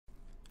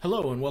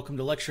Hello and welcome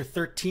to Lecture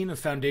 13 of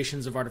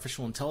Foundations of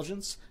Artificial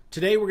Intelligence.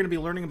 Today we're going to be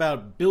learning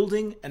about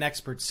building an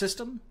expert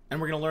system,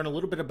 and we're going to learn a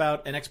little bit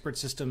about an expert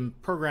system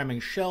programming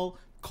shell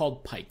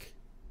called PyKE.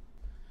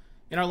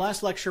 In our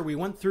last lecture, we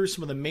went through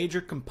some of the major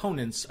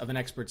components of an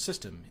expert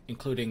system,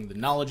 including the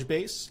knowledge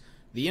base,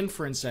 the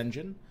inference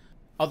engine,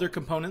 other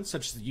components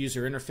such as the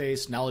user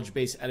interface, knowledge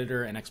base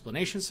editor, and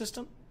explanation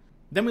system.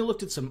 Then we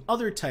looked at some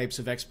other types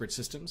of expert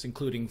systems,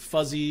 including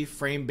fuzzy,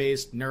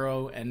 frame-based,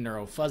 neuro, and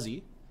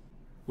neuro-fuzzy.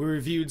 We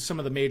reviewed some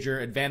of the major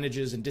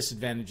advantages and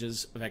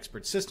disadvantages of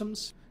expert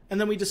systems, and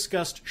then we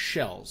discussed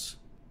shells,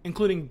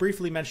 including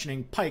briefly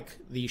mentioning PyKE,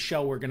 the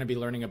shell we're going to be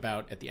learning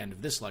about at the end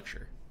of this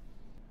lecture.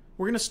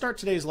 We're going to start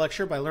today's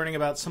lecture by learning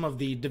about some of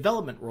the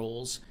development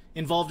roles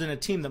involved in a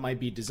team that might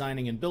be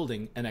designing and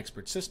building an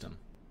expert system.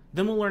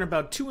 Then we'll learn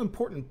about two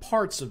important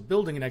parts of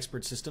building an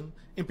expert system,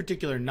 in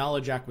particular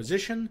knowledge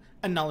acquisition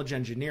and knowledge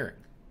engineering.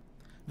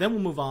 Then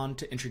we'll move on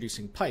to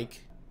introducing PyKE,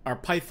 our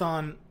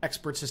Python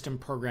expert system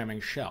programming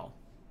shell.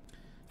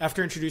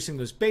 After introducing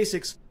those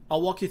basics,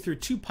 I'll walk you through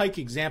two PyKE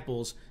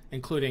examples,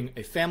 including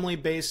a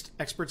family-based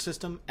expert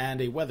system and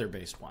a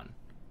weather-based one.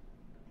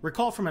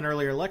 Recall from an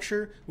earlier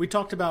lecture, we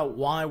talked about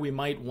why we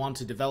might want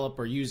to develop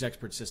or use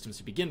expert systems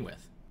to begin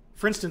with.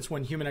 For instance,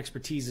 when human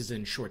expertise is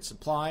in short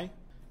supply,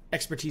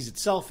 expertise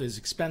itself is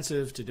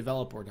expensive to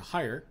develop or to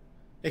hire,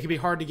 it can be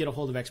hard to get a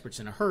hold of experts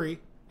in a hurry,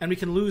 and we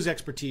can lose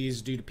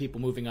expertise due to people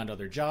moving on to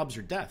other jobs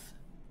or death.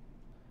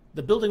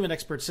 The building of an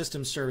expert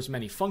system serves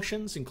many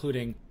functions,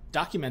 including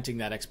documenting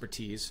that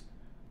expertise,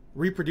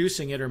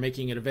 reproducing it or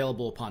making it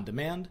available upon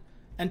demand,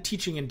 and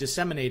teaching and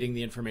disseminating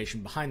the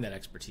information behind that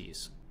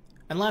expertise.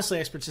 And lastly,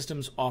 expert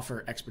systems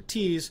offer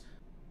expertise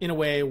in a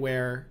way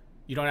where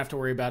you don't have to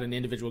worry about an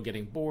individual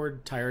getting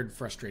bored, tired,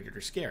 frustrated,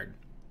 or scared.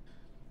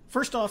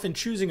 First off, in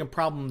choosing a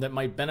problem that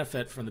might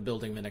benefit from the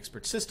building of an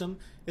expert system,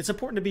 it's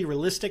important to be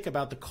realistic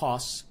about the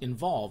costs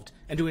involved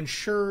and to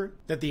ensure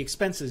that the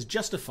expense is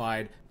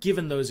justified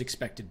given those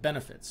expected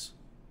benefits.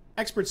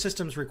 Expert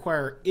systems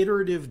require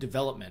iterative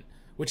development,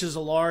 which is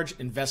a large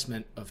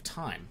investment of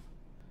time.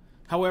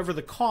 However,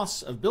 the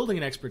costs of building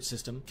an expert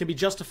system can be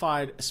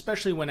justified,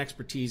 especially when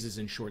expertise is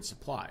in short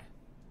supply.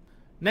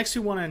 Next,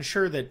 we want to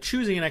ensure that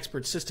choosing an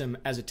expert system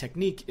as a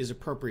technique is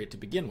appropriate to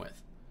begin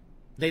with.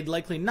 They'd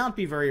likely not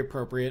be very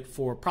appropriate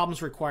for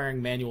problems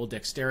requiring manual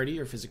dexterity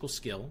or physical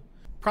skill,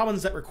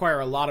 problems that require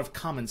a lot of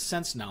common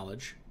sense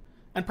knowledge,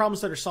 and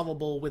problems that are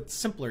solvable with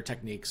simpler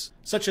techniques,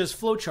 such as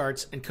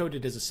flowcharts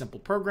encoded as a simple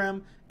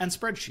program and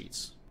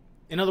spreadsheets.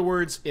 In other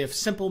words, if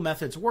simple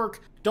methods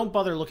work, don't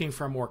bother looking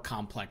for a more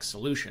complex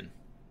solution.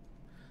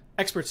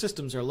 Expert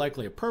systems are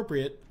likely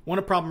appropriate when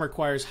a problem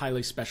requires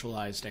highly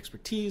specialized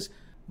expertise,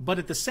 but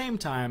at the same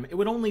time, it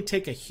would only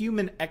take a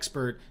human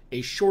expert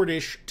a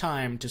shortish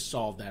time to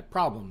solve that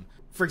problem,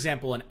 for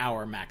example, an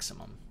hour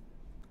maximum.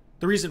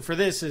 The reason for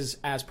this is,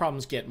 as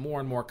problems get more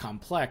and more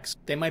complex,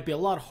 they might be a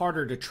lot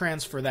harder to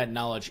transfer that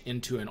knowledge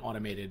into an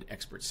automated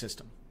expert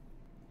system.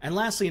 And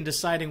lastly, in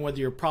deciding whether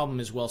your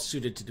problem is well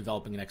suited to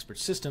developing an expert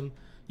system,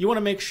 you want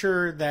to make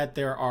sure that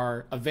there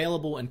are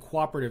available and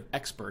cooperative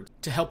experts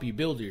to help you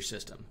build your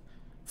system.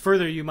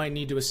 Further, you might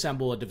need to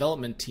assemble a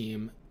development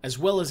team, as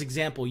well as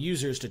example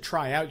users to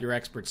try out your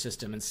expert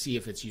system and see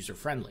if it's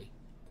user-friendly.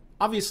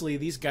 Obviously,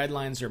 these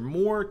guidelines are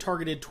more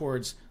targeted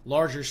towards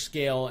larger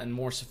scale and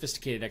more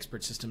sophisticated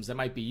expert systems that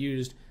might be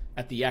used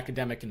at the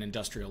academic and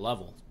industrial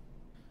level.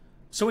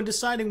 So in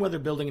deciding whether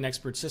building an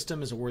expert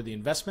system is a worthy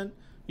investment,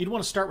 you'd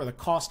want to start with a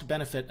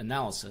cost-benefit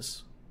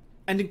analysis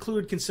and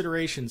include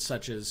considerations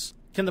such as,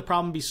 can the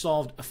problem be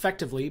solved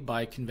effectively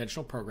by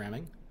conventional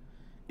programming?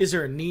 Is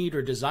there a need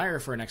or desire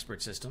for an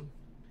expert system?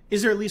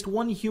 Is there at least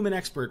one human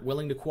expert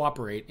willing to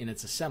cooperate in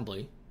its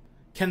assembly?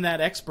 Can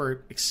that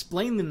expert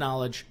explain the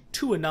knowledge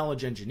to a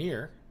knowledge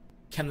engineer?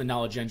 Can the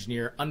knowledge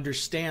engineer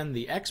understand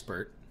the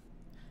expert?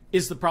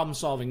 Is the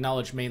problem-solving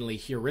knowledge mainly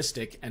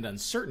heuristic and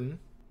uncertain?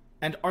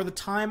 And are the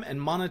time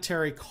and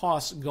monetary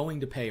costs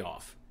going to pay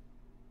off?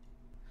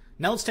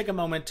 Now let's take a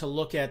moment to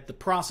look at the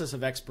process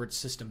of expert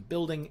system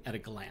building at a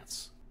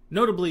glance.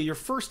 Notably, your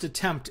first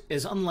attempt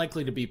is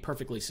unlikely to be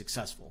perfectly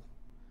successful.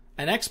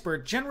 An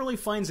expert generally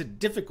finds it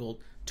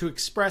difficult to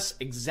express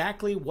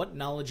exactly what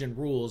knowledge and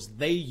rules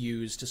they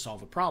use to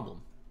solve a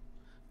problem.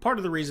 Part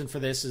of the reason for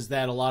this is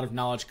that a lot of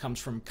knowledge comes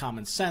from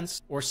common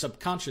sense or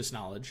subconscious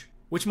knowledge,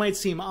 which might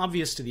seem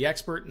obvious to the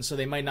expert, and so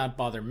they might not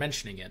bother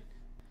mentioning it,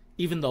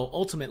 even though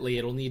ultimately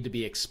it'll need to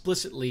be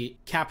explicitly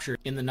captured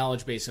in the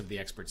knowledge base of the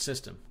expert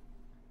system.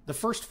 The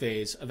first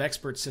phase of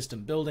expert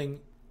system building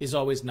is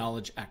always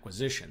knowledge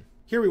acquisition.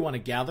 Here we want to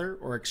gather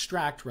or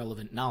extract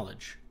relevant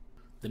knowledge.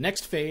 The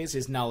next phase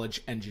is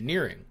knowledge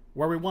engineering,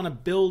 where we want to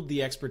build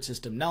the expert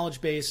system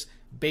knowledge base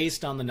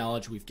based on the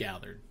knowledge we've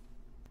gathered.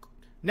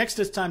 Next,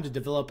 it's time to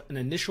develop an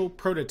initial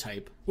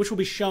prototype, which will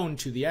be shown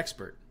to the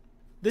expert.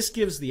 This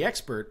gives the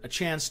expert a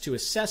chance to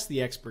assess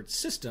the expert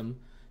system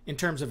in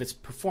terms of its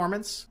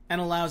performance and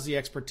allows the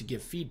expert to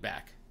give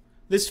feedback.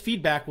 This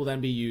feedback will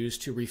then be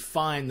used to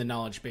refine the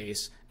knowledge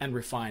base and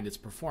refine its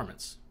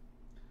performance.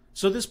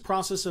 So this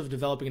process of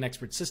developing an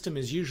expert system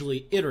is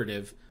usually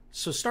iterative,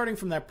 So starting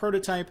from that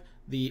prototype,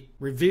 the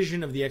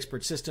revision of the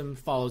expert system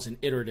follows an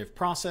iterative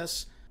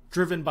process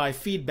driven by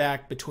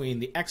feedback between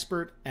the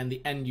expert and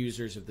the end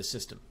users of the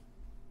system.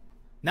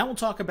 Now we'll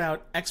talk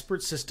about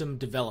expert system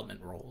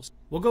development roles.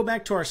 We'll go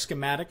back to our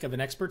schematic of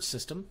an expert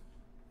system.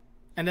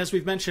 And as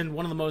we've mentioned,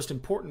 one of the most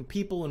important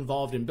people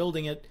involved in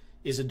building it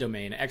is a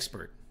domain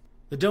expert.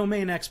 The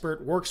domain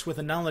expert works with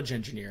a knowledge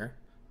engineer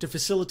to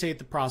facilitate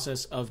the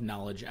process of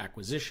knowledge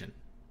acquisition.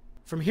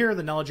 From here,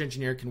 the knowledge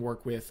engineer can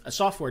work with a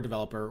software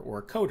developer or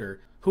a coder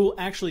who will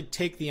actually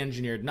take the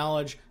engineered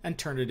knowledge and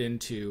turn it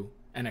into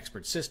an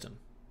expert system.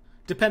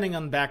 Depending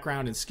on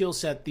background and skill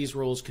set, these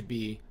roles could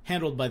be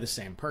handled by the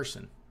same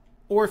person.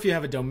 Or if you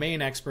have a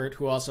domain expert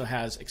who also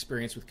has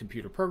experience with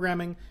computer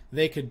programming,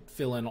 they could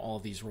fill in all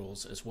of these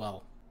roles as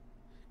well.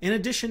 In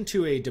addition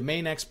to a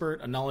domain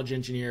expert, a knowledge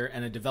engineer,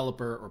 and a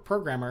developer or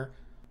programmer,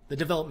 the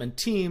development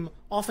team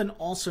often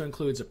also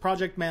includes a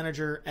project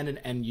manager and an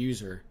end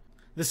user.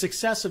 The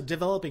success of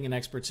developing an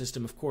expert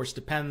system, of course,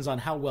 depends on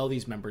how well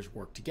these members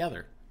work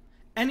together.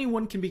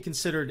 Anyone can be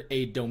considered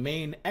a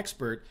domain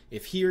expert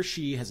if he or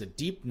she has a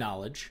deep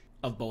knowledge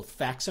of both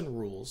facts and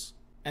rules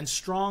and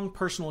strong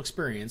personal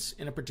experience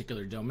in a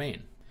particular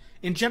domain.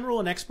 In general,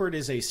 an expert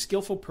is a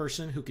skillful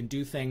person who can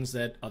do things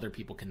that other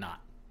people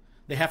cannot.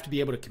 They have to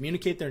be able to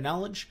communicate their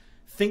knowledge,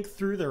 think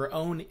through their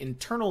own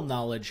internal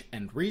knowledge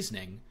and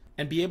reasoning,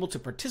 and be able to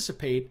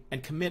participate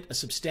and commit a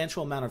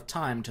substantial amount of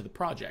time to the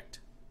project.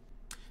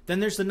 Then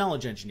there's the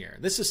knowledge engineer.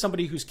 This is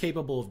somebody who's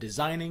capable of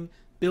designing,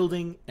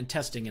 building, and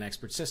testing an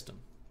expert system.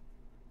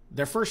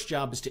 Their first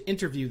job is to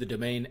interview the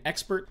domain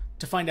expert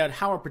to find out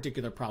how a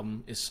particular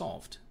problem is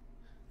solved.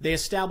 They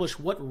establish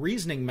what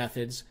reasoning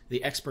methods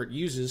the expert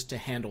uses to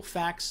handle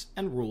facts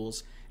and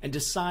rules and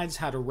decides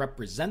how to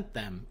represent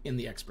them in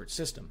the expert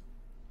system.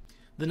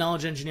 The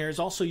knowledge engineer is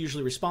also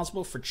usually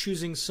responsible for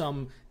choosing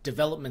some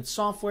development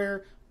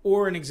software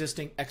or an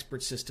existing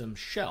expert system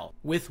shell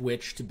with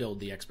which to build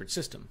the expert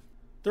system.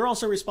 They're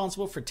also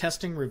responsible for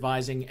testing,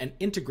 revising, and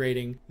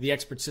integrating the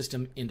expert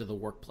system into the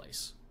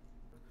workplace.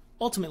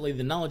 Ultimately,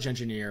 the knowledge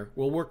engineer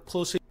will work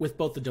closely with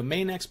both the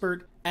domain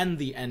expert and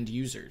the end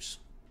users.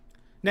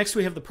 Next,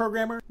 we have the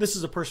programmer. This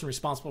is a person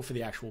responsible for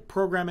the actual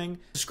programming,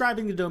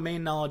 describing the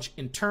domain knowledge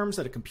in terms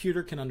that a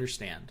computer can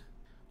understand.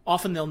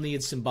 Often they'll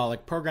need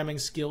symbolic programming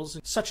skills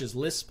such as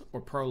Lisp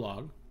or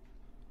Prolog.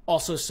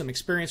 Also, some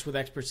experience with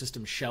expert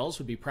system shells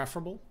would be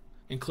preferable,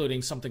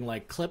 including something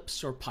like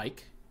Clips or PyKE.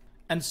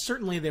 And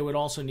certainly they would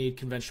also need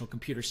conventional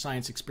computer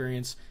science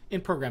experience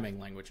in programming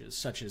languages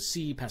such as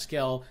C,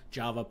 Pascal,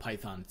 Java,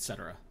 Python,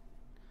 etc.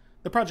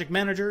 The project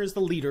manager is the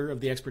leader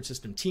of the expert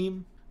system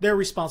team. They're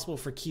responsible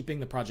for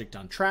keeping the project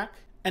on track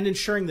and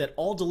ensuring that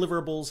all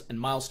deliverables and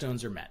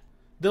milestones are met.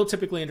 They'll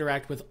typically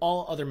interact with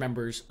all other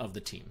members of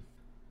the team.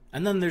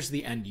 And then there's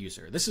the end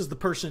user. This is the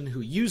person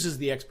who uses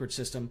the expert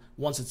system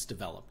once it's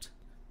developed.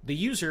 The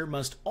user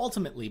must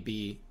ultimately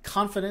be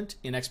confident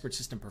in expert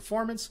system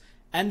performance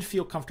and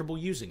feel comfortable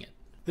using it.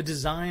 The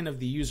design of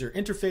the user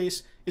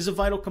interface is a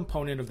vital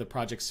component of the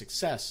project's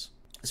success,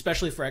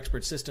 especially for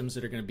expert systems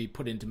that are going to be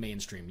put into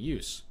mainstream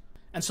use.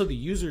 And so the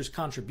user's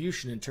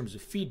contribution in terms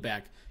of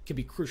feedback can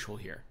be crucial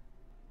here.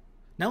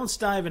 Now let's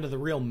dive into the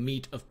real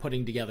meat of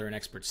putting together an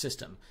expert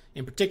system.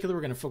 In particular,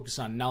 we're going to focus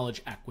on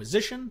knowledge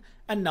acquisition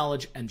and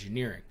knowledge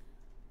engineering.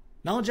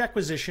 Knowledge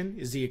acquisition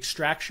is the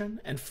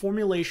extraction and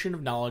formulation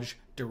of knowledge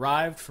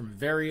derived from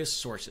various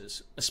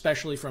sources,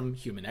 especially from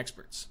human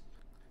experts.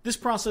 This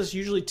process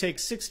usually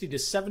takes 60 to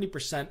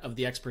 70% of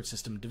the expert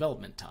system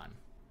development time.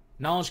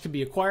 Knowledge can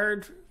be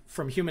acquired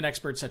from human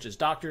experts such as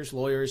doctors,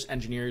 lawyers,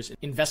 engineers,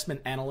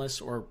 investment analysts,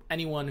 or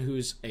anyone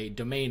who's a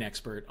domain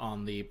expert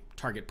on the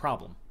target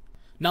problem.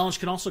 Knowledge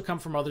can also come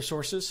from other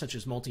sources such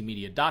as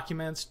multimedia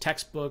documents,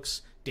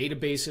 textbooks,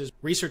 databases,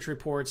 research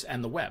reports,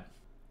 and the web.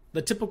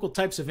 The typical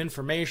types of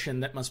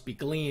information that must be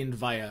gleaned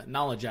via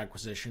knowledge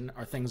acquisition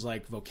are things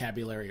like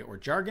vocabulary or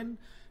jargon,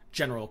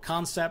 general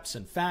concepts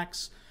and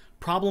facts,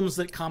 problems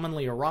that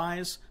commonly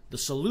arise, the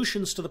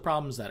solutions to the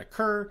problems that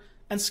occur,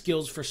 and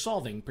skills for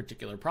solving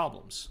particular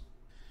problems.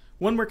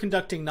 When we're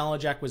conducting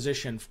knowledge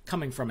acquisition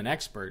coming from an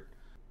expert,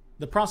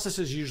 the process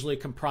is usually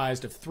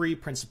comprised of three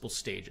principal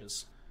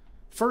stages.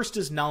 First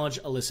is knowledge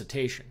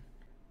elicitation.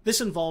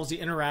 This involves the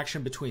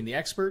interaction between the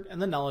expert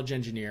and the knowledge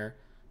engineer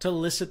to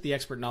elicit the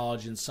expert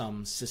knowledge in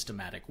some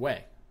systematic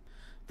way.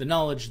 The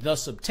knowledge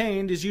thus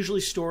obtained is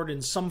usually stored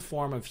in some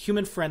form of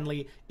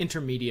human-friendly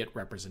intermediate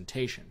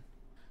representation.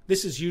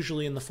 This is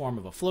usually in the form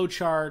of a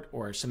flowchart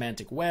or a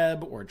semantic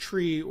web or a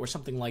tree or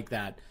something like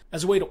that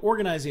as a way to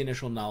organize the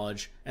initial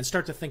knowledge and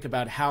start to think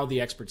about how the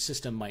expert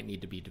system might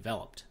need to be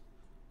developed.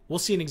 We'll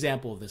see an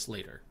example of this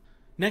later.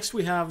 Next,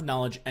 we have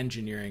knowledge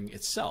engineering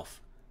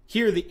itself.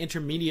 Here, the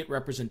intermediate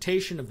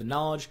representation of the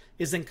knowledge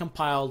is then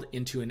compiled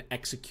into an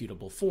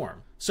executable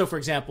form. So, for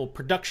example,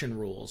 production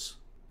rules,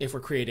 if we're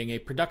creating a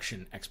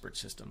production expert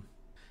system.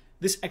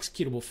 This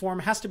executable form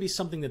has to be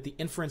something that the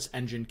inference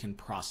engine can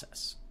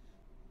process.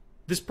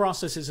 This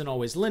process isn't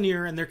always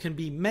linear, and there can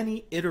be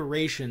many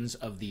iterations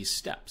of these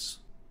steps.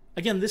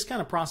 Again, this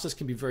kind of process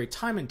can be very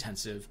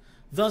time-intensive,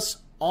 thus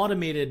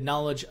automated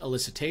knowledge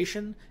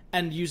elicitation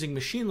and using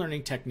machine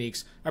learning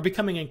techniques are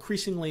becoming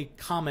increasingly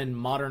common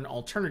modern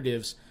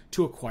alternatives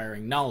to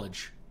acquiring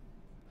knowledge.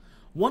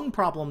 One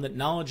problem that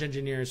knowledge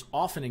engineers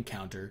often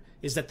encounter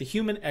is that the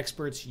human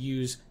experts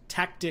use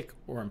tactic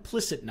or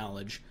implicit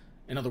knowledge,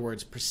 in other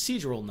words,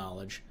 procedural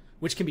knowledge,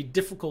 which can be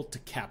difficult to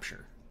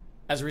capture.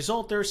 As a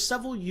result, there are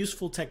several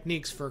useful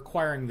techniques for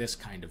acquiring this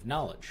kind of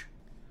knowledge.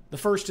 The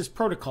first is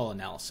protocol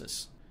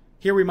analysis.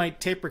 Here we might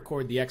tape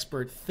record the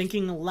expert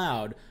thinking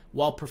aloud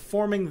while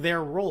performing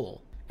their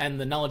role, and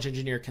the knowledge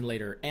engineer can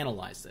later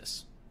analyze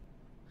this.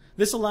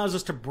 This allows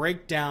us to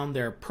break down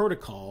their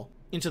protocol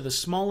into the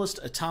smallest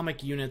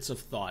atomic units of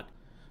thought.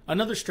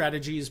 Another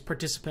strategy is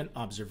participant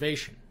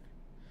observation.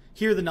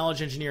 Here the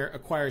knowledge engineer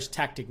acquires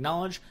tactic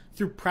knowledge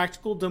through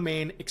practical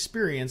domain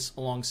experience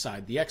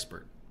alongside the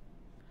expert.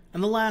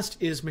 And the last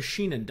is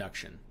machine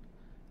induction.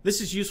 This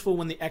is useful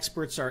when the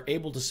experts are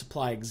able to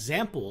supply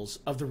examples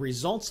of the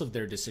results of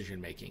their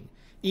decision making,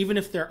 even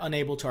if they're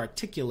unable to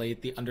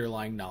articulate the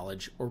underlying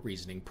knowledge or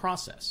reasoning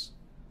process.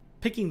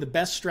 Picking the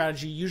best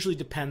strategy usually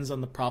depends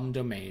on the problem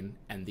domain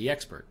and the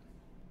expert.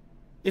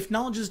 If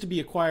knowledge is to be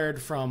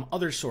acquired from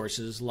other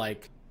sources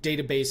like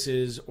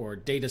databases or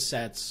data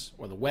sets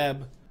or the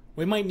web,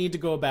 we might need to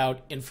go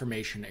about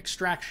information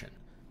extraction.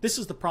 This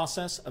is the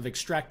process of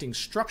extracting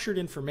structured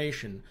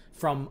information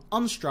from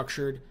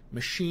unstructured,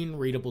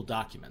 machine-readable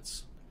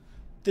documents.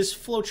 This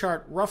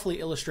flowchart roughly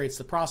illustrates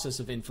the process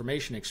of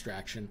information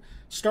extraction,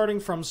 starting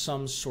from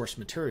some source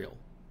material.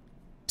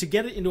 To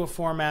get it into a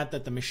format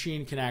that the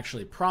machine can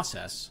actually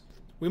process,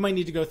 we might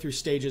need to go through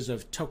stages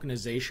of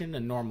tokenization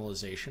and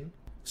normalization.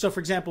 So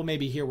for example,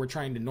 maybe here we're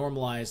trying to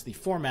normalize the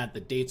format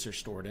that dates are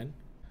stored in.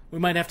 We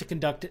might have to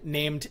conduct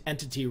named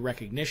entity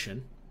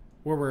recognition,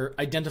 where we're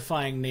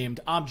identifying named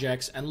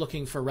objects and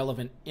looking for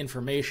relevant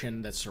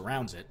information that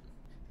surrounds it.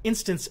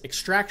 Instance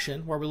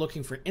extraction, where we're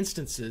looking for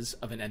instances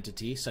of an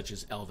entity, such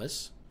as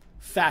Elvis.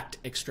 Fact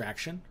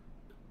extraction,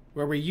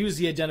 where we use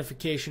the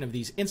identification of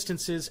these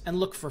instances and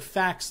look for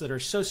facts that are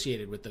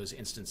associated with those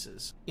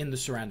instances in the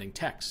surrounding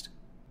text.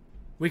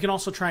 We can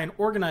also try and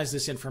organize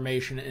this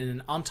information in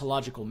an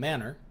ontological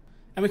manner,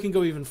 and we can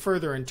go even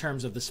further in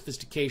terms of the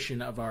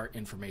sophistication of our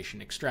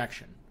information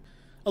extraction.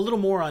 A little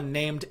more on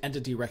named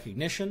entity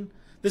recognition.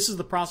 This is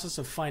the process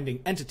of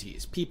finding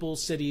entities, people,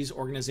 cities,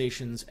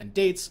 organizations, and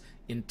dates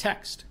in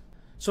text.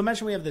 So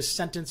imagine we have this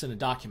sentence in a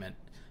document.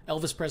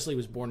 Elvis Presley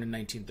was born in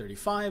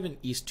 1935 in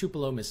East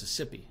Tupelo,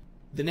 Mississippi.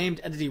 The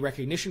named entity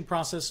recognition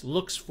process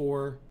looks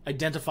for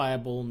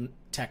identifiable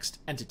text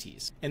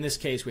entities. In this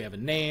case, we have a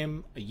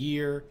name, a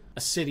year,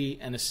 a city,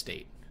 and a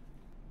state.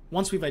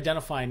 Once we've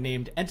identified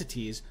named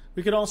entities,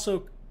 we could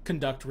also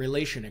conduct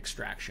relation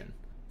extraction.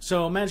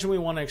 So imagine we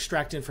want to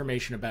extract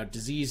information about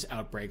disease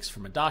outbreaks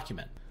from a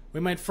document. We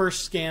might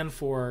first scan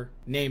for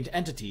named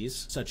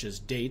entities, such as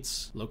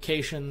dates,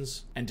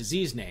 locations, and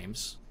disease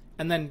names,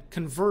 and then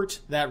convert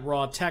that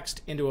raw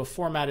text into a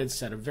formatted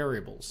set of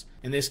variables.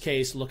 In this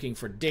case, looking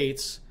for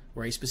dates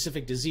where a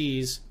specific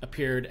disease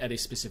appeared at a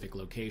specific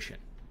location.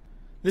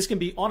 This can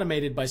be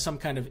automated by some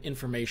kind of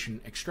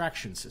information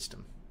extraction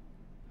system,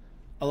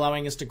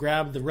 allowing us to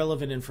grab the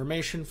relevant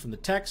information from the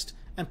text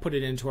and put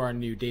it into our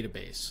new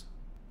database.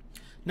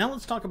 Now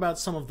let's talk about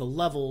some of the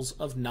levels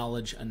of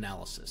knowledge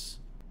analysis.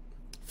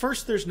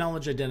 First, there's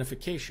knowledge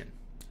identification.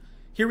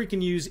 Here we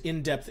can use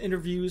in-depth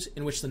interviews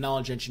in which the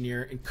knowledge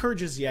engineer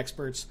encourages the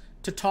experts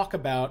to talk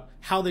about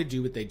how they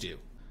do what they do.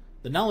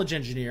 The knowledge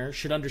engineer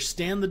should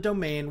understand the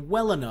domain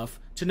well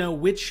enough to know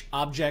which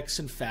objects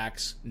and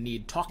facts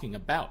need talking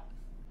about.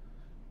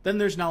 Then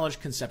there's knowledge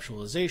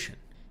conceptualization.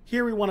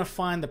 Here we want to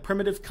find the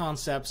primitive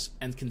concepts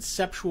and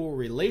conceptual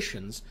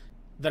relations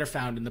that are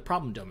found in the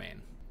problem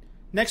domain.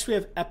 Next, we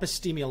have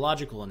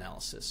epistemological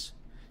analysis.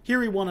 Here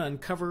we want to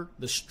uncover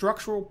the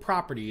structural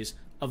properties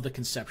of the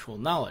conceptual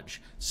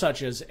knowledge,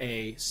 such as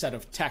a set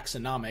of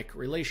taxonomic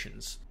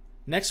relations.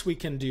 Next, we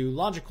can do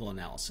logical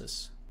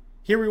analysis.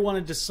 Here we want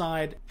to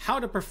decide how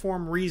to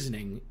perform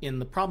reasoning in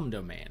the problem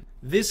domain.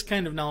 This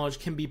kind of knowledge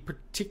can be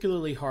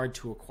particularly hard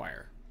to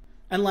acquire.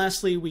 And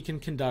lastly, we can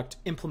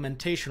conduct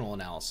implementational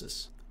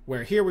analysis,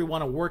 where here we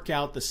want to work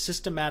out the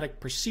systematic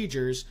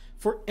procedures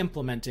for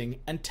implementing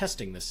and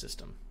testing the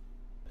system.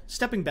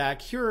 Stepping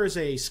back, here is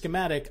a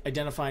schematic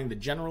identifying the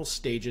general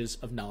stages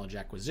of knowledge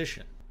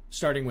acquisition,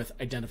 starting with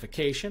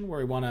identification, where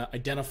we want to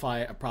identify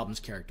a problem's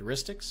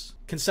characteristics,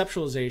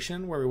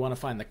 conceptualization, where we want to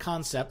find the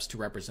concepts to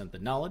represent the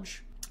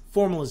knowledge,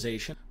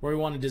 formalization, where we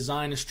want to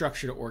design a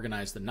structure to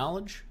organize the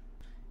knowledge,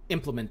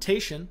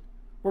 implementation,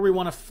 where we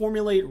want to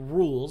formulate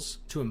rules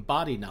to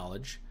embody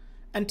knowledge,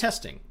 and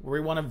testing, where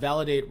we want to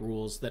validate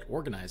rules that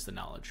organize the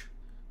knowledge.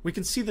 We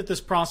can see that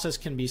this process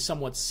can be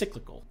somewhat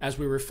cyclical as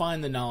we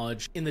refine the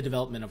knowledge in the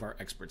development of our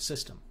expert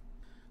system.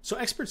 So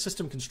expert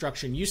system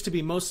construction used to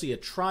be mostly a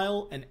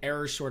trial and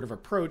error sort of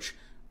approach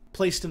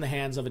placed in the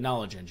hands of a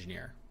knowledge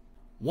engineer.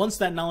 Once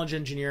that knowledge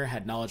engineer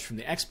had knowledge from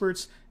the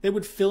experts, they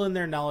would fill in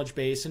their knowledge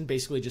base and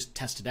basically just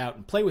test it out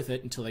and play with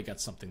it until they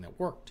got something that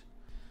worked.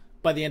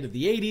 By the end of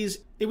the 80s,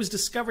 it was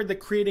discovered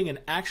that creating an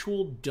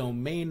actual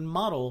domain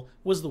model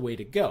was the way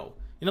to go.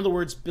 In other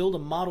words, build a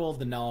model of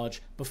the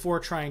knowledge before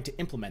trying to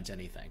implement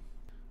anything.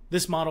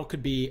 This model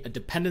could be a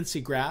dependency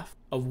graph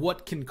of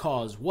what can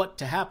cause what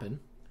to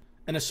happen,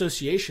 an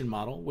association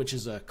model, which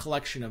is a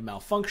collection of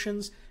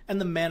malfunctions and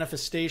the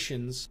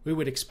manifestations we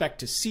would expect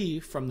to see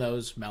from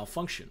those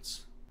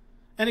malfunctions.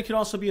 And it could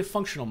also be a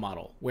functional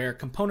model, where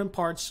component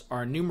parts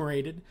are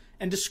enumerated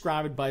and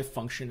described by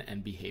function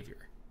and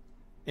behavior.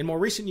 In more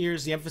recent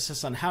years, the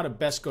emphasis on how to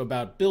best go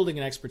about building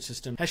an expert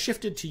system has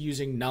shifted to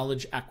using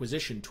knowledge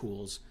acquisition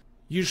tools,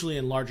 usually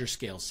in larger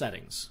scale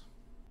settings.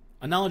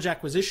 A knowledge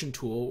acquisition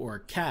tool, or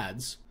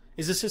CADS,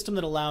 is a system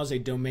that allows a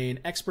domain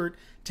expert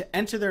to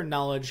enter their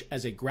knowledge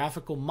as a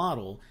graphical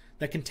model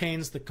that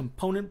contains the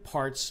component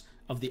parts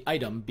of the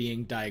item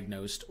being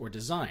diagnosed or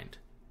designed,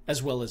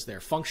 as well as their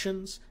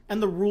functions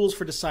and the rules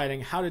for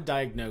deciding how to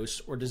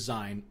diagnose or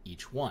design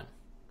each one.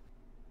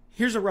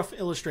 Here's a rough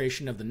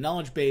illustration of the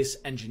knowledge base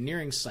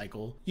engineering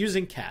cycle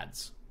using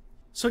CADS.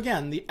 So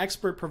again, the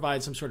expert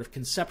provides some sort of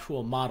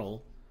conceptual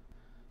model.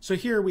 So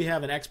here we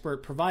have an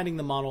expert providing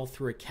the model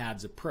through a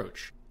CADS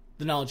approach.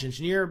 The knowledge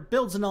engineer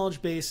builds a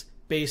knowledge base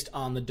based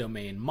on the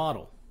domain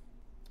model.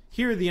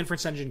 Here the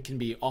inference engine can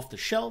be off the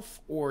shelf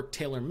or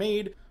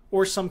tailor-made,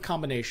 or some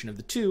combination of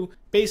the two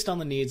based on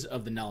the needs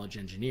of the knowledge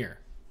engineer.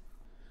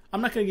 I'm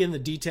not going to get into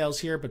the details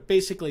here, but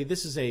basically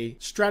this is a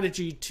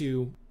strategy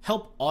to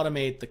help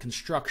automate the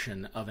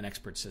construction of an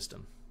expert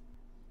system.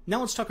 Now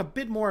let's talk a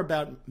bit more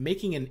about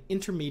making an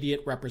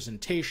intermediate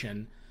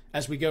representation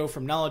as we go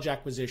from knowledge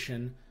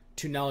acquisition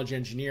to knowledge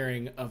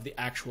engineering of the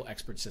actual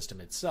expert system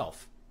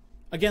itself.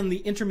 Again, the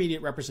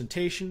intermediate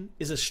representation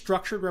is a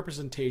structured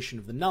representation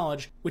of the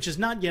knowledge, which is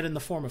not yet in the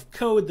form of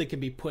code that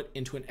can be put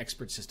into an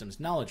expert system's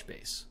knowledge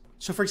base.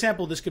 So for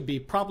example, this could be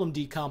problem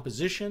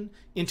decomposition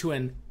into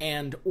an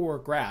and/or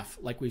graph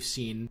like we've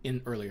seen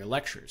in earlier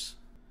lectures.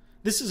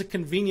 This is a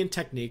convenient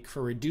technique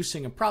for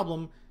reducing a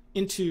problem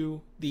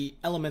into the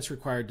elements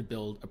required to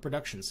build a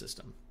production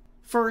system.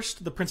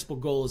 First, the principal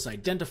goal is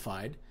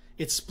identified.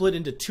 It's split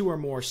into two or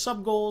more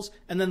sub-goals,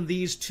 and then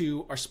these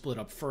two are split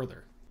up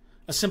further.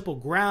 A simple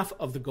graph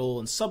of the goal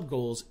and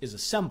sub-goals is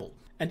assembled,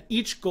 and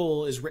each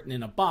goal is written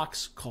in a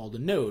box called a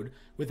node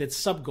with its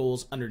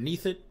sub-goals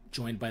underneath it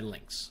joined by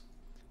links.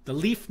 The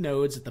leaf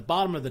nodes at the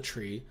bottom of the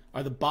tree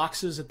are the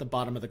boxes at the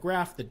bottom of the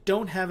graph that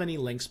don't have any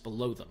links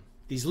below them.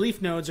 These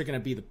leaf nodes are going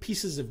to be the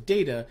pieces of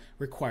data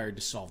required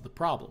to solve the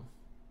problem.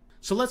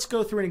 So let's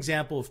go through an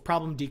example of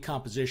problem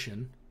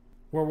decomposition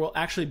where we'll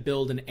actually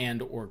build an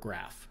and/or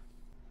graph.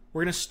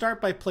 We're going to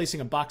start by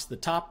placing a box at the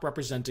top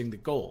representing the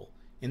goal,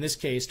 in this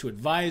case to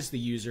advise the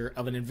user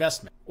of an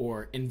investment,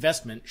 or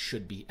investment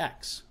should be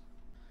X.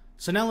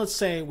 So now let's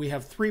say we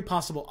have three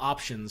possible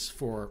options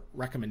for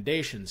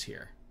recommendations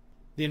here.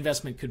 The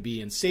investment could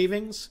be in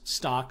savings,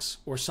 stocks,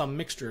 or some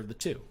mixture of the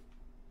two.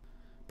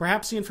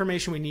 Perhaps the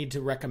information we need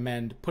to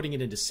recommend putting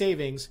it into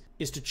savings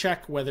is to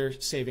check whether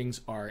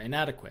savings are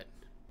inadequate.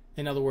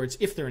 In other words,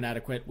 if they're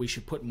inadequate, we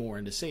should put more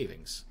into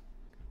savings.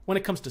 When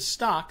it comes to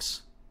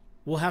stocks,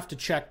 we'll have to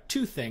check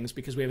two things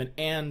because we have an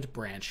AND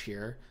branch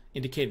here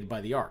indicated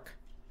by the arc.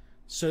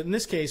 So in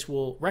this case,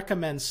 we'll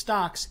recommend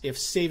stocks if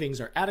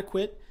savings are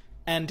adequate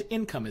and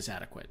income is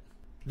adequate.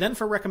 Then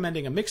for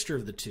recommending a mixture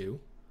of the two,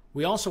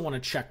 we also want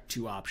to check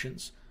two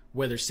options,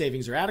 whether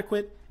savings are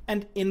adequate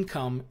and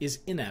income is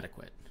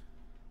inadequate.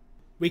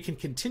 We can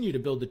continue to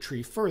build the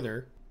tree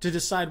further to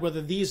decide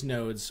whether these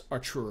nodes are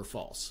true or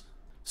false.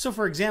 So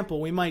for example,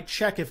 we might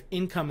check if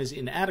income is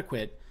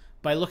inadequate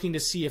by looking to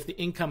see if the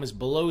income is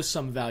below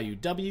some value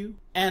W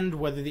and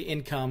whether the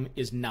income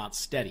is not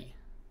steady.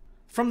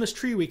 From this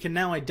tree, we can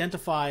now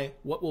identify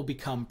what will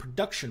become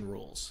production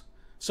rules.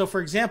 So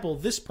for example,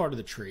 this part of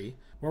the tree,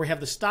 where we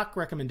have the stock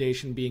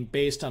recommendation being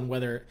based on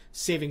whether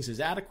savings is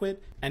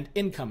adequate and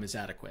income is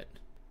adequate.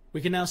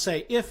 We can now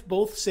say if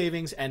both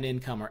savings and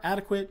income are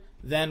adequate,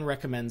 then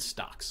recommend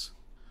stocks.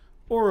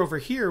 Or over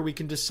here, we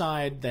can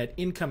decide that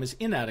income is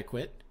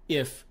inadequate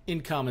if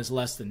income is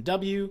less than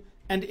W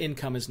and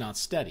income is not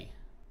steady.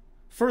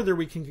 Further,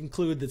 we can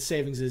conclude that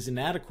savings is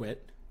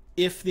inadequate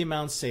if the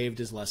amount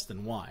saved is less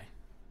than Y.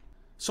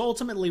 So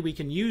ultimately, we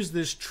can use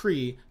this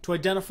tree to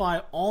identify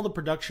all the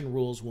production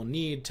rules we'll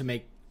need to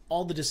make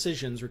all the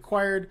decisions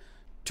required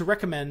to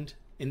recommend,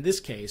 in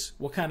this case,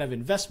 what kind of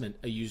investment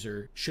a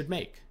user should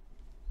make.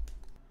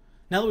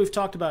 Now that we've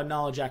talked about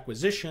knowledge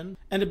acquisition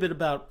and a bit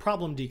about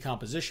problem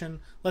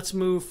decomposition, let's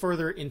move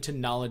further into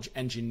knowledge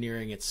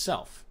engineering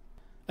itself.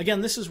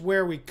 Again, this is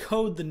where we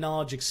code the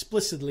knowledge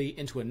explicitly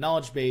into a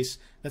knowledge base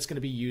that's going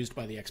to be used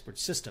by the expert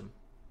system.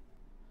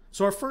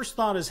 So our first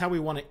thought is how we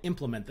want to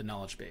implement the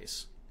knowledge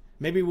base.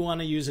 Maybe we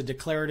want to use a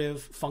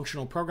declarative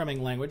functional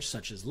programming language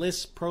such as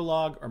Lisp,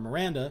 Prolog, or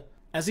Miranda,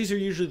 as these are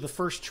usually the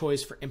first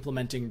choice for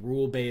implementing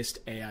rule-based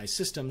AI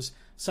systems,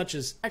 such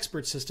as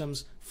expert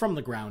systems, from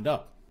the ground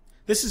up.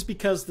 This is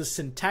because the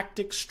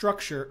syntactic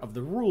structure of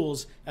the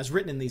rules, as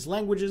written in these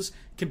languages,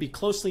 can be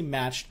closely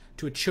matched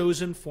to a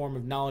chosen form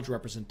of knowledge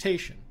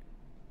representation,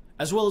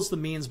 as well as the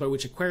means by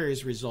which a query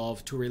is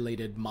resolved to a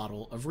related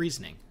model of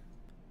reasoning.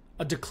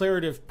 A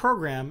declarative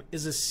program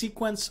is a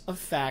sequence of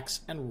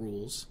facts and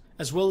rules,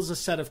 as well as a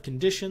set of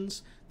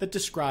conditions that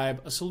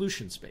describe a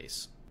solution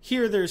space.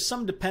 Here there is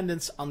some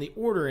dependence on the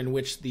order in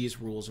which these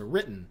rules are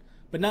written,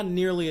 but not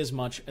nearly as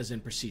much as in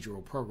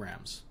procedural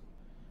programs.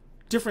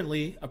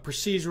 Differently, a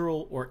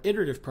procedural or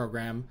iterative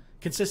program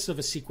consists of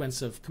a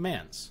sequence of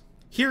commands.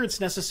 Here it's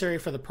necessary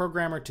for the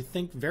programmer to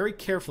think very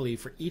carefully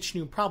for each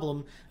new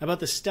problem about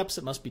the steps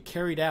that must be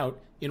carried out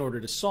in order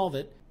to solve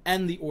it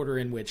and the order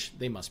in which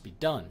they must be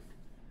done.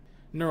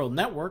 Neural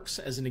networks,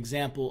 as an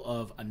example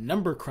of a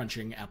number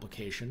crunching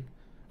application,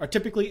 are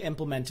typically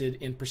implemented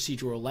in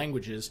procedural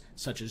languages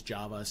such as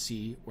Java,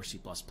 C, or C++.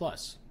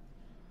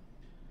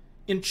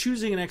 In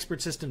choosing an expert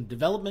system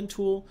development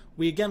tool,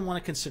 we again want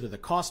to consider the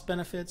cost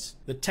benefits,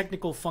 the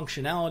technical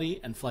functionality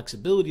and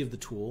flexibility of the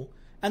tool,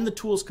 and the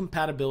tool's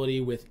compatibility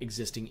with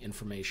existing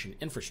information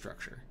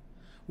infrastructure.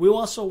 We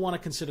also want to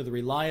consider the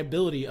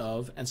reliability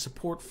of and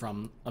support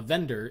from a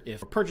vendor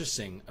if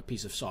purchasing a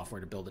piece of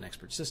software to build an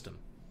expert system.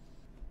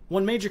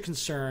 One major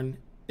concern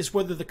is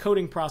whether the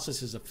coding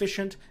process is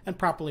efficient and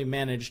properly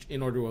managed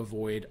in order to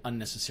avoid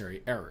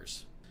unnecessary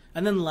errors.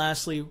 And then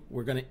lastly,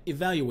 we're going to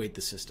evaluate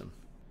the system.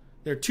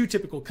 There are two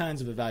typical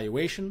kinds of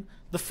evaluation.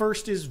 The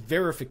first is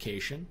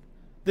verification.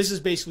 This is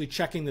basically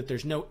checking that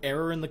there's no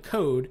error in the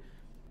code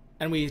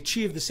and we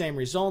achieve the same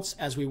results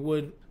as we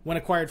would when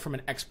acquired from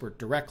an expert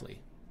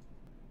directly.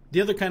 The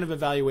other kind of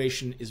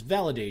evaluation is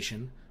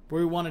validation,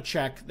 where we want to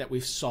check that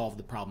we've solved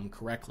the problem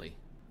correctly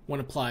when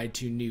applied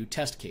to new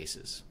test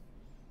cases.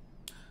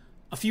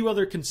 A few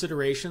other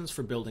considerations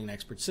for building an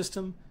expert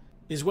system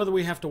is whether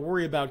we have to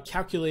worry about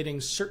calculating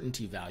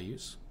certainty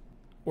values,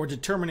 or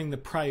determining the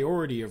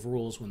priority of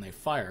rules when they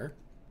fire,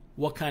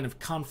 what kind of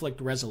conflict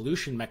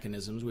resolution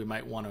mechanisms we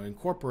might want to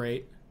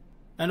incorporate,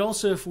 and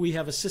also if we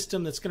have a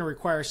system that's going to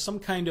require some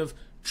kind of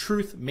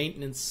truth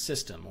maintenance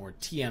system, or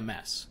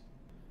TMS.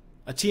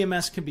 A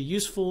TMS can be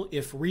useful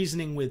if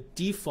reasoning with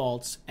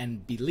defaults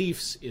and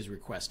beliefs is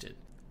requested.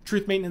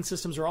 Truth maintenance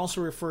systems are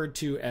also referred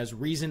to as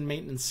reason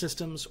maintenance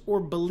systems or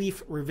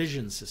belief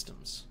revision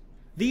systems.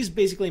 These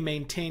basically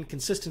maintain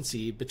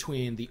consistency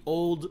between the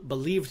old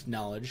believed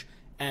knowledge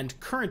and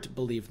current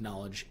believed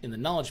knowledge in the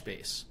knowledge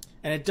base,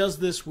 and it does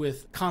this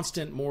with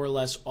constant, more or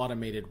less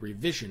automated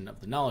revision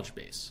of the knowledge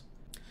base.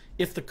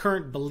 If the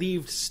current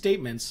believed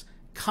statements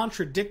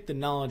contradict the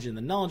knowledge in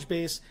the knowledge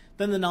base,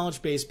 then the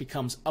knowledge base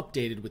becomes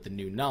updated with the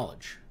new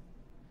knowledge.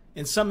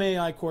 In some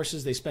AI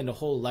courses, they spend a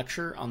whole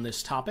lecture on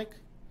this topic,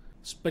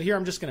 but here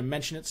I'm just going to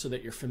mention it so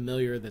that you're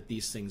familiar that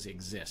these things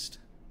exist.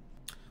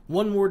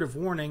 One word of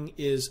warning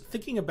is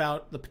thinking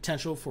about the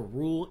potential for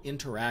rule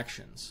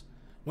interactions.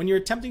 When you're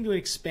attempting to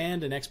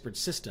expand an expert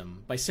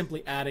system by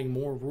simply adding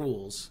more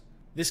rules,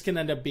 this can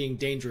end up being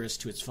dangerous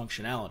to its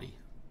functionality.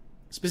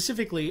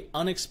 Specifically,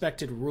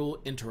 unexpected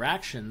rule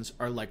interactions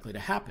are likely to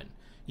happen.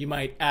 You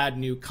might add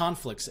new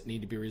conflicts that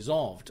need to be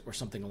resolved, or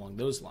something along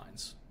those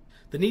lines.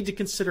 The need to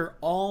consider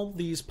all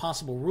these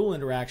possible rule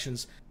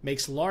interactions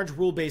makes large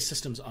rule-based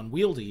systems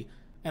unwieldy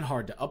and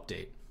hard to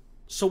update.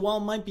 So while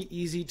it might be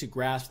easy to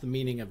grasp the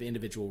meaning of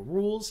individual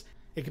rules,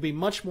 it can be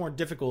much more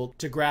difficult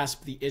to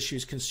grasp the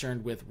issues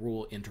concerned with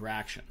rule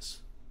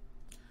interactions.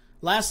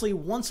 Lastly,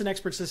 once an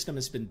expert system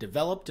has been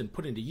developed and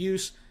put into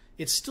use,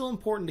 it's still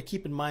important to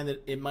keep in mind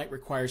that it might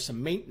require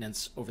some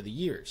maintenance over the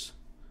years.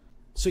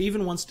 So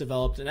even once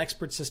developed, an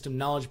expert system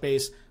knowledge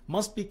base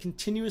must be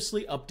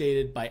continuously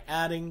updated by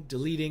adding,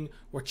 deleting,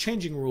 or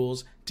changing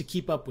rules to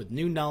keep up with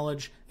new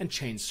knowledge and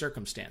changed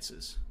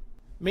circumstances.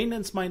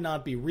 Maintenance might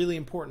not be really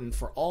important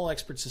for all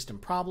expert system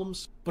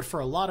problems, but for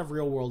a lot of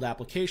real-world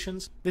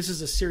applications, this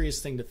is a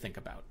serious thing to think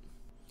about.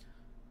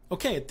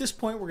 Okay, at this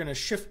point we're going to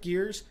shift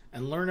gears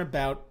and learn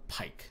about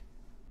PyKE.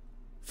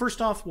 First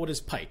off, what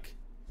is PyKE?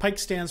 PyKE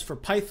stands for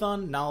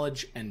Python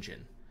Knowledge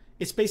Engine.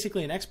 It's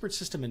basically an expert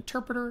system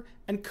interpreter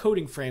and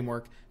coding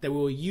framework that we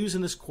will use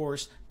in this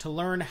course to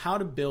learn how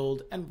to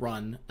build and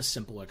run a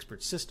simple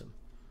expert system.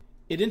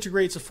 It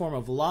integrates a form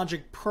of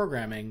logic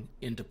programming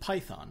into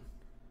Python,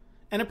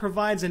 and it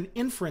provides an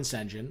inference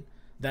engine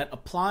that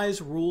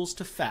applies rules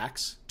to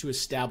facts to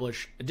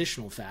establish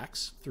additional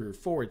facts through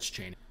forwards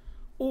chaining,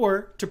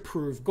 or to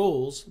prove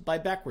goals by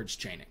backwards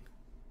chaining.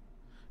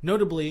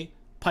 Notably,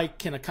 PyKE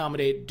can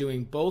accommodate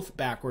doing both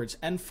backwards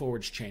and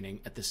forwards chaining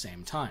at the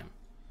same time.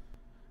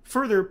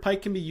 Further,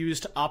 PyKE can be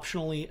used to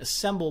optionally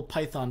assemble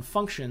Python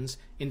functions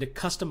into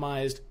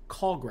customized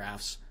call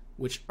graphs,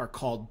 which are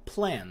called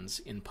plans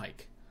in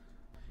PyKE.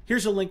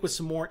 Here's a link with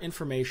some more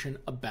information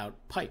about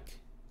PyKE.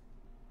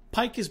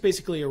 PyKE is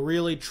basically a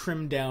really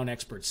trimmed down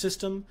expert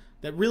system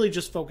that really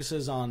just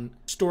focuses on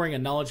storing a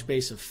knowledge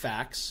base of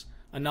facts,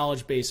 a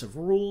knowledge base of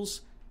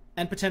rules,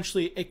 and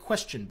potentially a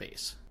question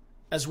base,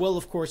 as well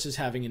of course as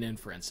having an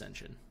inference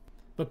engine.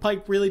 But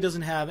PyKE really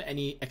doesn't have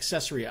any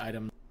accessory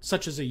items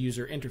such as a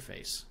user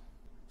interface.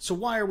 So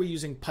why are we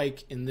using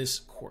PyKE in this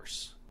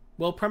course?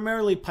 Well,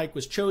 primarily PyKE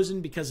was chosen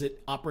because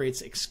it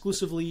operates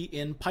exclusively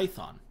in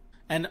Python.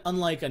 And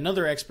unlike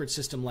another expert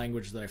system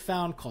language that I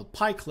found called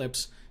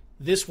PyClips,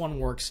 this one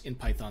works in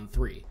Python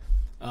 3.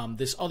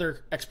 This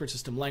other expert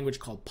system language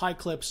called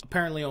PyClips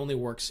apparently only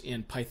works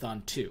in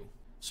Python 2,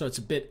 so it's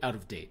a bit out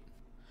of date.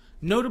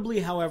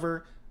 Notably,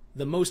 however,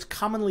 the most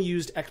commonly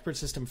used expert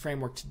system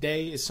framework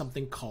today is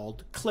something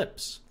called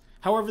CLIPS.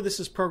 However, this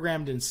is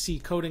programmed in C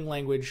coding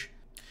language,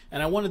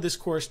 and I wanted this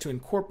course to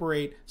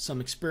incorporate some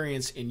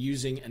experience in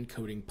using and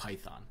coding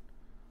Python.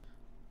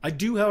 I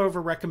do,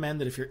 however,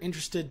 recommend that if you're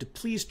interested to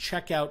please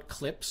check out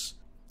CLIPS.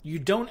 You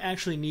don't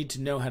actually need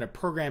to know how to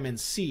program in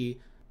C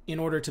in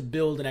order to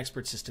build an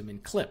expert system in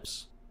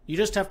CLIPS. You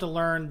just have to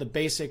learn the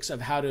basics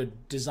of how to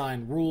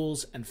design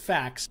rules and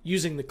facts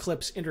using the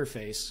CLIPS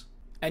interface,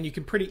 and you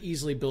can pretty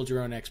easily build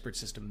your own expert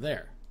system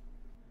there.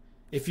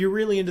 If you're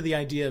really into the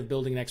idea of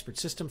building an expert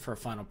system for a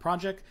final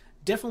project,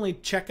 definitely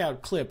check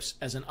out CLIPS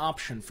as an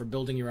option for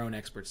building your own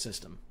expert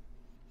system.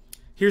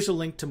 Here's a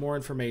link to more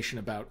information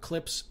about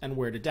CLIPS and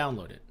where to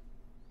download it.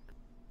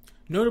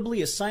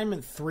 Notably,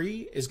 Assignment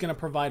 3 is going to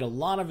provide a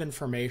lot of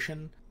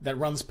information that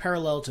runs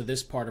parallel to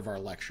this part of our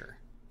lecture,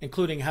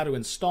 including how to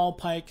install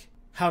PyKE,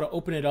 how to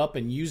open it up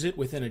and use it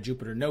within a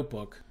Jupyter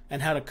Notebook,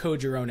 and how to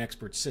code your own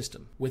expert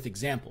system with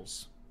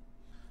examples.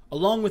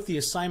 Along with the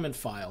assignment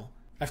file,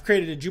 I've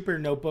created a Jupyter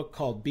Notebook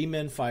called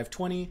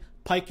bmin520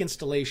 PyKE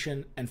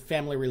Installation and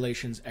Family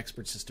Relations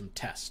Expert System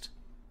Test.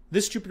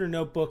 This Jupyter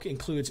Notebook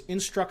includes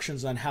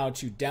instructions on how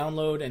to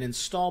download and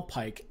install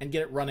PyKE and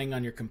get it running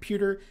on your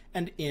computer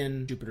and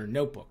in Jupyter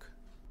Notebook.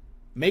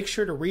 Make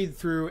sure to read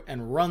through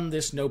and run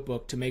this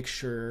notebook to make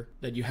sure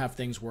that you have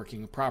things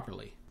working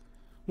properly.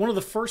 One of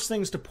the first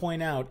things to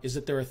point out is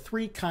that there are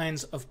 3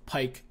 kinds of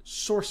PyKE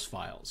source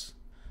files.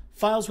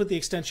 Files with the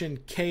extension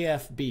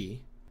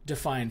KFB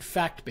define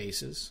fact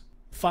bases,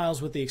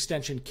 files with the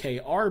extension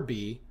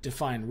KRB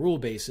define rule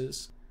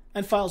bases,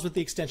 and files with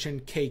the extension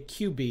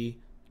KQB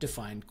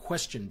define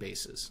question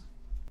bases.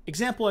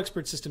 Example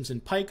expert systems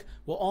in PyKE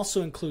will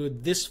also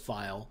include this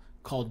file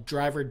called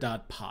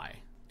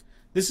driver.py.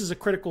 This is a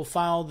critical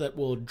file that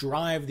will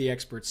drive the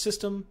expert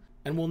system,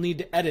 and we'll need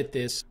to edit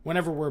this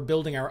whenever we're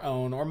building our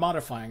own or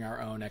modifying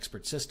our own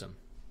expert system.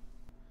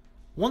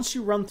 Once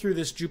you run through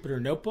this Jupyter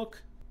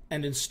Notebook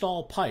and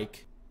install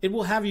PyKE, it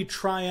will have you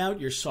try out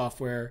your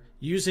software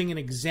using an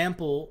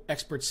example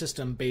expert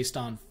system based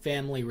on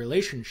family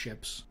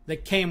relationships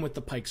that came with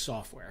the PyKE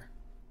software.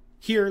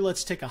 Here,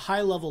 let's take a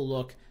high-level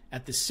look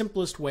at the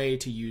simplest way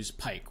to use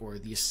PyKE, or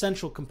the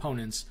essential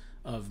components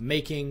of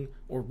making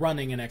or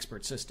running an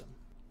expert system.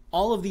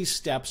 All of these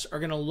steps are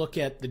going to look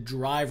at the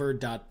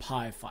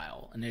driver.py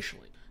file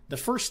initially. The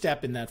first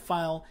step in that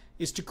file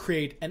is to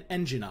create an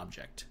engine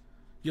object.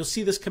 You'll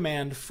see this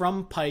command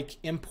from PyKE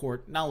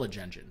import knowledge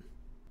engine.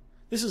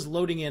 This is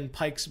loading in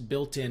PyKE's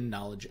built-in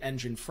knowledge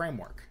engine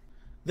framework.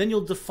 Then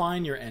you'll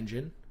define your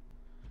engine.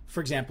 For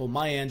example,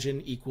 my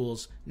engine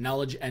equals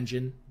knowledge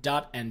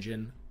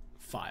engine.engine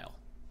file.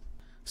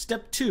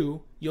 Step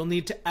 2, you'll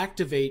need to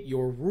activate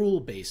your rule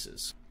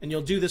bases, and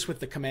you'll do this with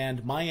the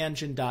command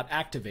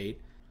myengine.activate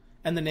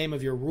and the name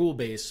of your rule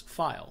base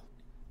file.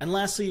 And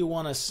lastly, you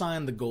want to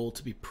assign the goal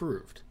to be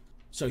proved.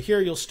 So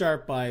here you'll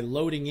start by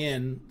loading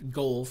in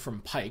goal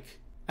from PyKE,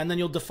 and then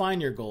you'll define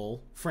your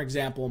goal. For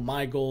example,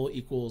 my goal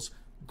equals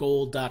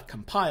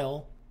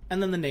goal.compile,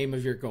 and then the name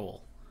of your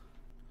goal.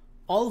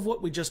 All of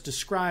what we just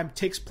described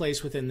takes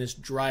place within this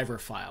driver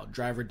file,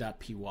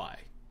 driver.py.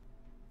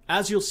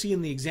 As you'll see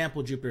in the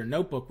example Jupyter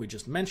Notebook we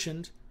just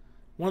mentioned,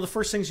 one of the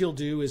first things you'll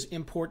do is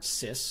import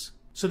sys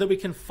so that we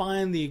can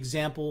find the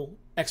example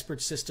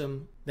expert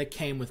system that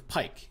came with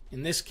PyKE,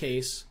 in this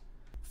case,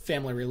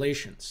 family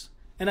relations.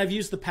 And I've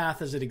used the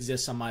path as it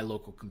exists on my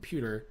local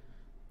computer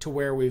to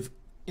where we've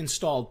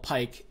installed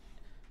PyKE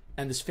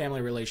and this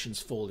family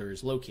relations folder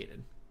is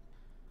located.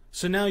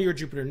 So now your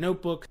Jupyter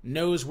Notebook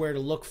knows where to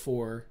look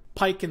for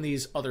PyKE and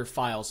these other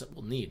files that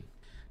we'll need.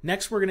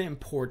 Next, we're going to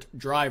import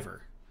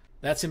driver.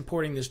 That's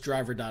importing this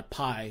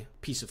driver.py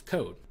piece of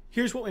code.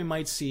 Here's what we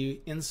might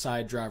see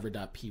inside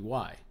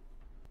driver.py.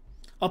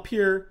 Up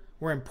here,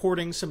 we're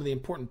importing some of the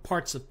important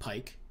parts of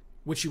PyKE,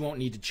 which you won't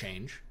need to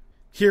change.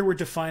 Here we're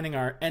defining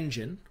our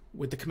engine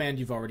with the command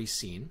you've already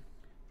seen.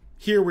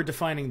 Here we're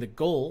defining the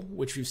goal,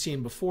 which we've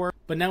seen before,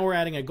 but now we're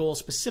adding a goal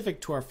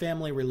specific to our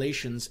family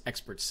relations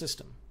expert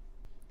system.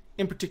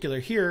 In particular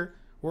here,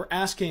 we're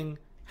asking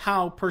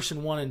how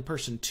person 1 and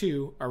person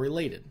 2 are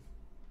related.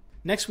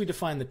 Next, we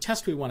define the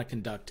test we want to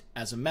conduct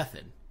as a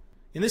method.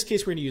 In this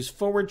case, we're going to use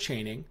forward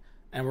chaining,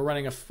 and we're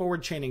running a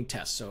forward chaining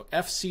test, so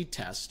FC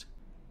test.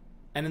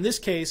 And in this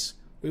case,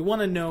 we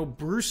want to know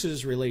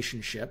Bruce's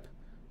relationship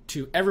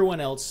to everyone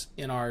else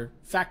in our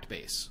fact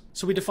base.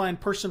 So we define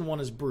person 1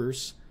 as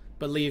Bruce,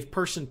 but leave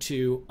person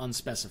 2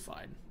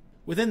 unspecified.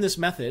 Within this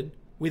method,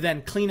 we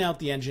then clean out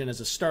the engine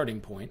as a starting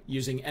point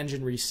using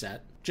engine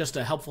reset, just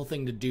a helpful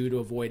thing to do to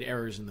avoid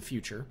errors in the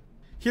future.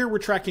 Here we're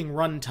tracking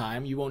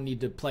runtime. You won't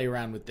need to play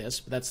around with this,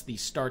 but that's the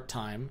start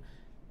time.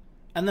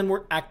 And then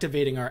we're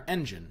activating our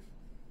engine.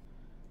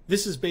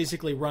 This is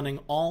basically running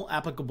all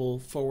applicable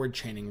forward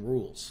chaining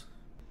rules.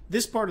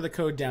 This part of the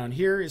code down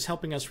here is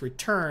helping us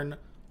return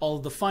all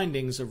of the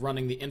findings of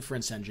running the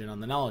inference engine on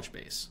the knowledge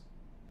base.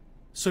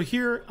 So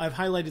here I've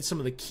highlighted some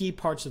of the key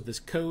parts of this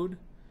code,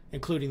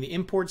 including the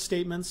import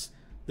statements,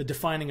 the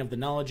defining of the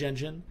knowledge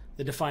engine,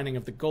 the defining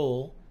of the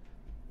goal,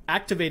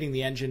 activating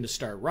the engine to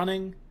start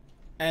running,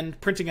 and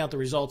printing out the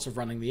results of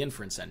running the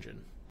inference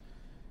engine.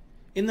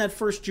 In that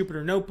first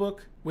Jupyter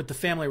notebook, with the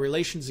family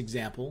relations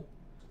example,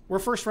 we're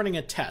first running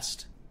a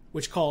test,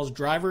 which calls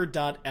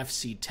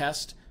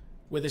driver.fctest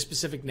with a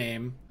specific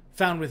name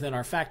found within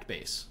our fact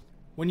base.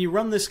 When you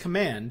run this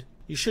command,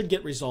 you should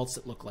get results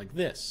that look like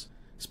this.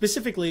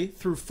 Specifically,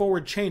 through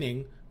forward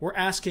chaining, we're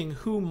asking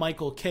who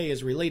Michael K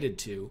is related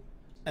to,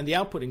 and the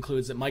output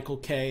includes that Michael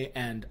K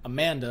and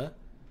Amanda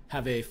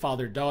have a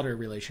father-daughter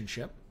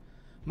relationship.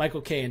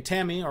 Michael K and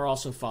Tammy are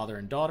also father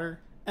and daughter,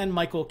 and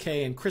Michael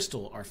K and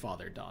Crystal are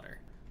father-daughter.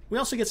 We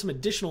also get some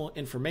additional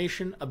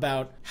information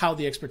about how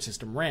the expert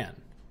system ran.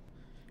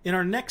 In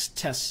our next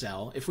test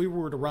cell, if we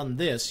were to run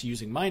this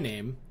using my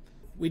name,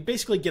 we'd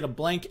basically get a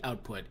blank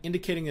output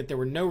indicating that there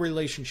were no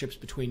relationships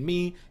between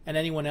me and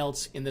anyone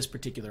else in this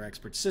particular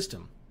expert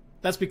system.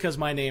 That's because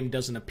my name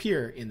doesn't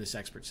appear in this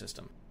expert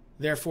system.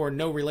 Therefore,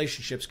 no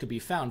relationships could be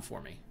found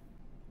for me.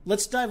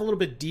 Let's dive a little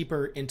bit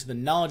deeper into the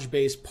knowledge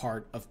base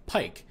part of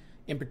PyKE.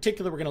 In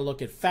particular, we're going to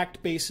look at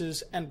fact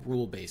bases and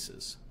rule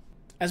bases.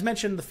 As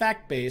mentioned, the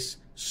fact base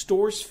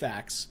stores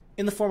facts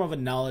in the form of a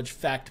knowledge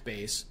fact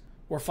base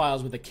or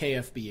files with a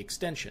KFB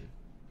extension.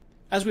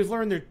 As we've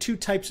learned, there are two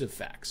types of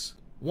facts.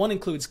 One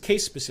includes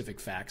case-specific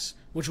facts,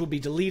 which will be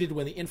deleted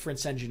when the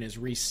inference engine is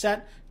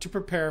reset to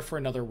prepare for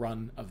another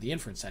run of the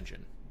inference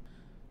engine.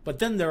 But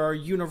then there are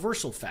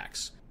universal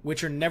facts,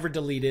 which are never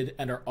deleted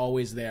and are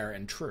always there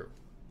and true.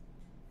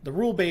 The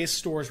rule base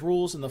stores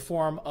rules in the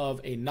form of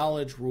a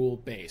knowledge rule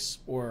base,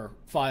 or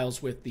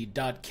files with the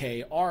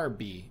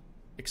 .krb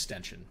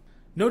extension.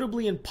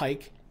 Notably in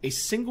PyKE, a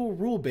single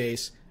rule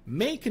base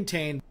may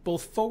contain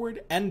both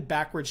forward and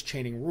backwards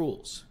chaining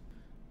rules.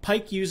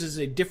 PyKE uses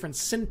a different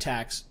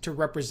syntax to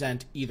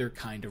represent either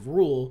kind of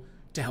rule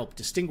to help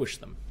distinguish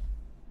them.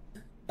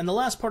 And the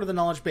last part of the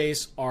knowledge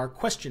base are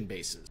question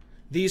bases.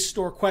 These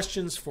store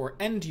questions for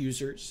end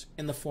users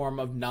in the form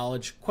of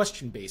knowledge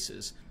question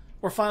bases,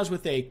 or files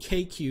with a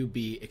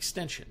KQB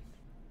extension.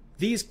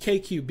 These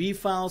KQB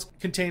files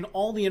contain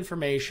all the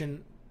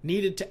information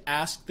needed to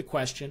ask the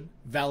question,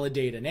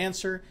 validate an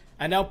answer,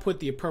 and output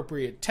the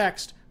appropriate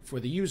text for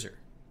the user.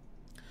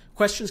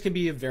 Questions can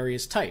be of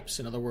various types,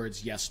 in other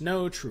words, yes,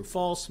 no, true,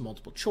 false,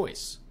 multiple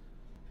choice.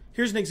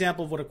 Here's an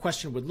example of what a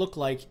question would look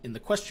like in the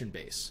question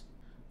base.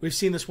 We've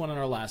seen this one in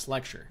our last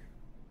lecture.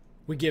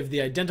 We give the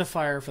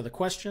identifier for the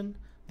question,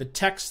 the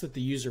text that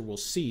the user will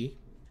see,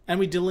 and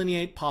we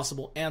delineate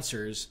possible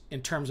answers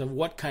in terms of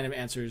what kind of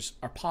answers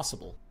are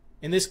possible.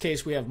 In this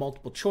case, we have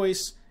multiple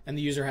choice, and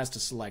the user has to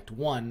select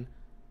one,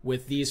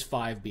 with these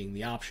 5 being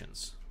the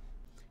options.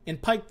 In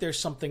PyKE, there's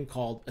something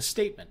called a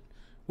statement,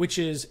 which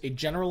is a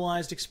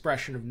generalized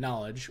expression of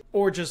knowledge,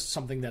 or just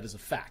something that is a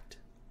fact.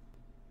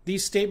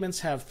 These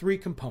statements have 3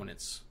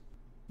 components.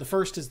 The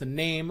first is the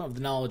name of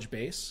the knowledge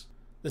base.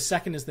 The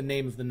second is the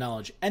name of the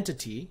knowledge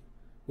entity,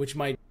 which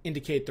might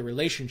indicate the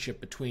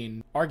relationship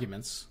between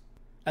arguments.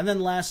 And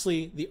then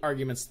lastly, the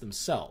arguments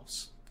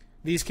themselves.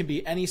 These can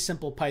be any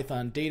simple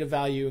Python data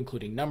value,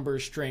 including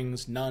numbers,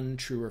 strings, none,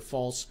 true or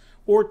false,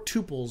 or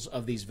tuples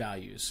of these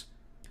values.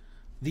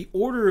 The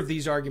order of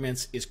these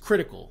arguments is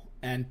critical,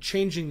 and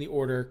changing the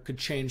order could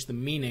change the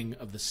meaning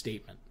of the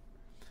statement.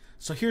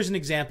 So here's an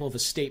example of a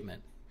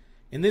statement.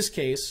 In this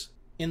case,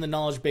 in the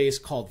knowledge base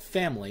called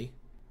family,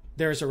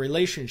 there's a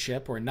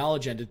relationship or a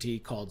knowledge entity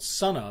called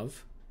son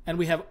of, and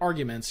we have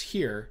arguments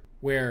here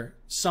where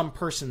some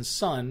person's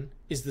son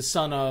is the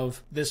son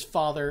of this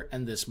father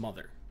and this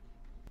mother.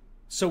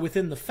 So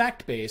within the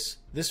fact base,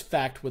 this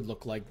fact would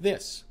look like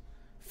this: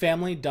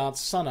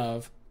 family.son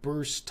of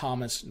Bruce,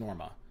 Thomas,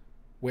 Norma,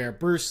 where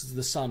Bruce is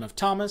the son of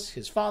Thomas,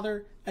 his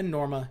father, and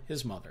Norma,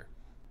 his mother.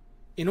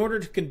 In order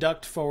to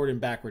conduct forward and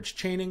backwards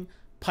chaining,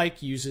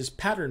 PyKE uses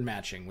pattern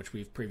matching, which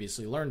we've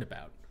previously learned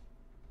about.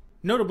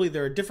 Notably,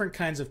 there are different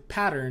kinds of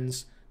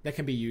patterns that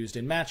can be used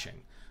in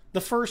matching.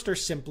 The first are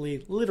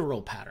simply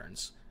literal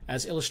patterns,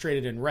 as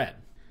illustrated in red.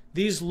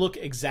 These look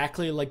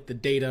exactly like the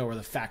data or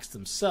the facts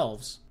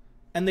themselves,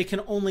 and they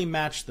can only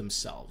match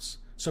themselves.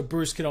 So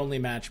Bruce can only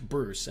match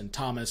Bruce, and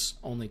Thomas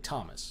only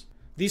Thomas.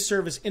 These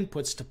serve as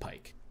inputs to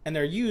PyKE, and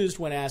they're used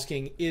when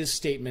asking, is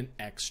statement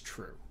X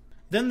true?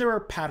 Then there are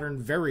pattern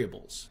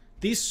variables.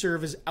 These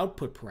serve as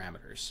output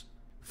parameters.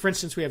 For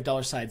instance, we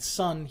have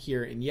 $sun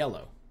here in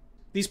yellow.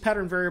 These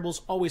pattern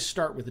variables always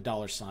start with a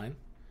 $,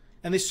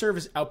 and they serve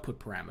as output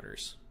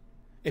parameters.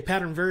 A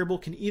pattern variable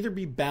can either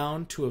be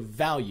bound to a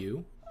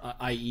value,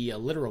 i.e. a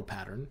literal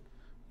pattern,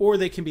 or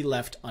they can be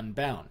left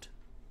unbound.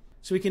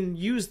 So we can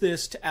use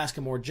this to ask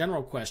a more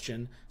general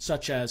question,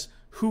 such as,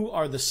 who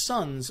are the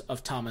sons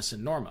of Thomas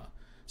and Norma?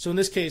 So in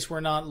this case,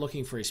 we're not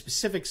looking for a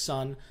specific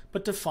son,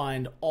 but to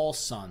find all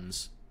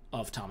sons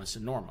of Thomas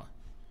and Norma.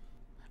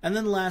 And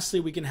then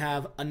lastly, we can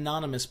have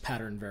anonymous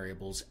pattern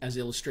variables, as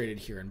illustrated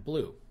here in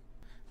blue.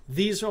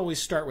 These always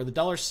start with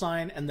a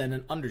 $sign and then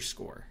an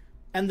underscore,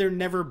 and they're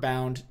never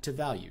bound to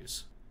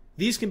values.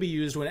 These can be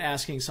used when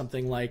asking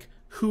something like,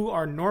 who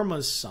are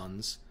Norma's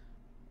sons,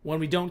 when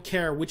we don't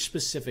care which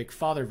specific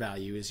father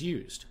value is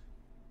used.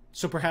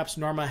 So perhaps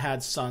Norma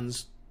had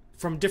sons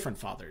from different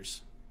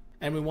fathers.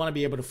 and we want to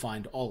be able to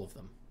find all of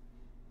them.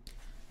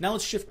 Now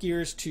let's shift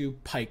gears to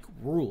PyKE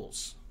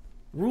rules.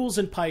 Rules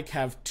in PyKE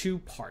have two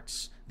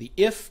parts, the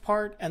if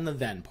part and the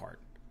then part.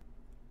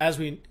 As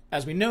we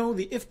know,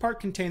 the if part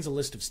contains a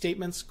list of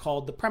statements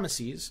called the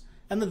premises,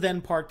 and the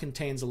then part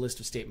contains a list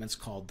of statements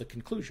called the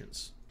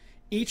conclusions.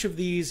 Each of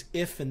these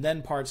if and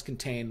then parts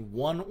contain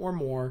one or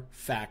more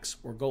facts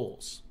or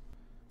goals.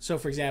 So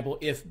for example,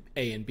 if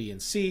A and B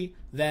and C,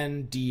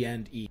 then D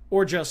and E,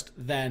 or just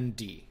then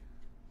D.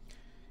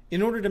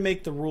 In order to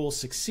make the rule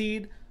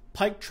succeed,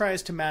 PyKE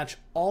tries to match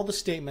all the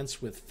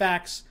statements with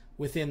facts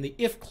within the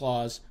if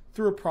clause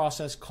through a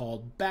process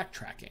called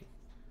backtracking.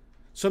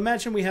 So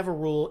imagine we have a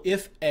rule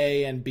if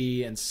A and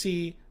B and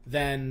C,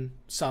 then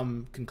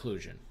some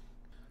conclusion.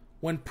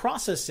 When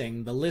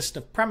processing the list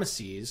of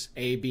premises,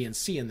 A, B, and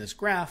C in this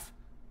graph,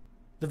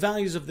 the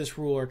values of this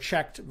rule are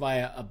checked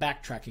via a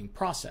backtracking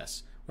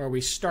process, where we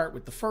start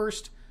with the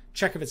first,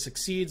 check if it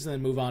succeeds, and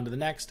then move on to the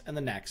next, and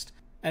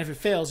if it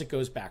fails, it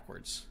goes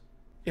backwards.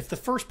 If the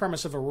first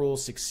premise of a rule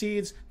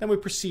succeeds, then we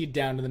proceed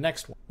down to the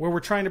next one, where we're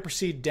trying to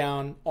proceed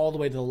down all the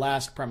way to the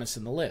last premise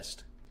in the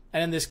list.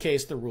 And in this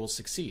case, the rule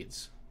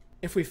succeeds.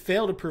 If we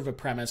fail to prove a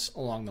premise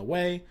along the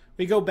way,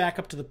 we go back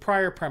up to the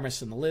prior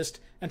premise in the list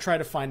and try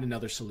to find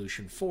another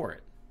solution for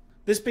it.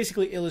 This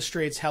basically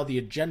illustrates how the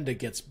agenda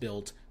gets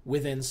built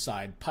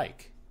inside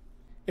PyKE.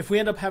 If we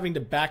end up having to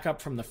back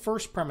up from the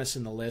first premise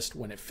in the list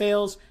when it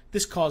fails,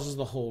 this causes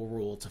the whole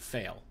rule to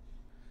fail.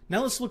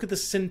 Now let's look at the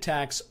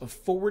syntax of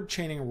forward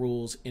chaining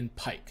rules in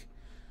PyKE.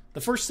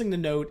 The first thing to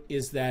note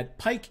is that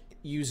PyKE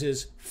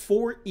uses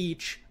for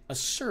each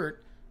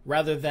assert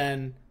rather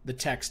than the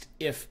text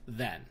if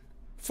then.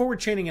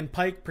 Forward chaining in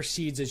PyKE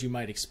proceeds as you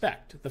might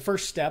expect. The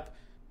first step,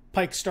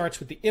 PyKE starts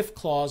with the if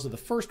clause of the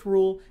first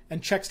rule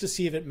and checks to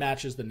see if it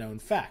matches the known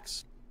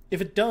facts.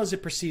 If it does,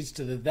 it proceeds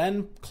to the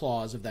then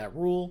clause of that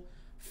rule,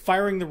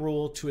 firing the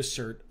rule to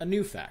assert a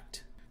new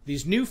fact.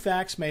 These new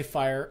facts may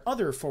fire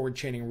other forward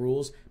chaining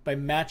rules by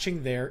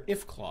matching their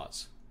if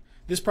clause.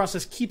 This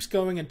process keeps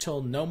going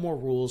until no more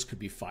rules could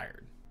be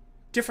fired.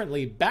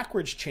 Differently,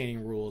 backwards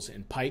chaining rules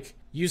in PyKE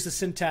use the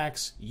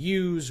syntax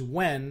use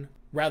when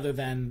rather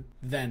than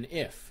then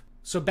if.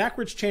 So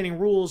backwards chaining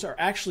rules are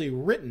actually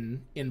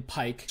written in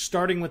PyKE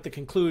starting with the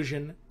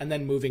conclusion and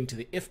then moving to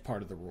the if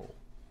part of the rule.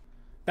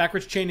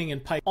 Backwards chaining in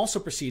PyKE also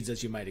proceeds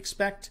as you might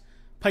expect.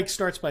 PyKE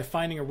starts by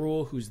finding a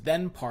rule whose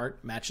then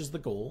part matches the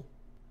goal.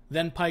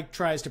 Then PyKE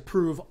tries to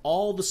prove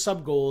all the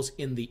subgoals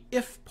in the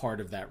if part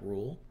of that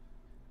rule,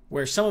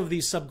 where some of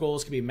these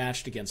subgoals can be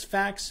matched against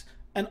facts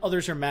and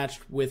others are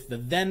matched with the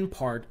then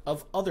part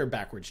of other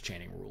backwards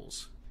chaining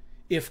rules.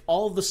 If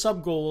all of the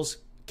subgoals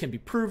can be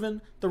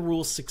proven, the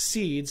rule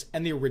succeeds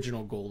and the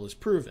original goal is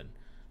proven.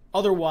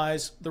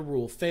 Otherwise, the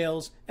rule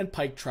fails and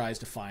PyKE tries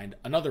to find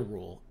another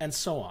rule, and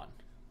so on.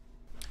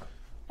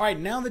 Alright,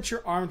 now that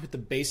you're armed with the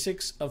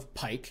basics of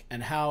PyKE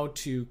and how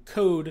to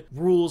code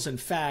rules and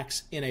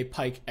facts in a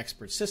PyKE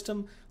expert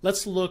system,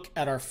 let's look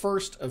at our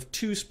first of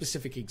two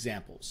specific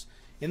examples.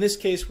 In this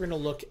case, we're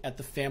going to look at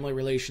the family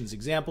relations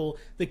example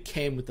that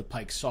came with the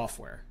PyKE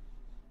software.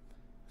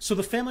 So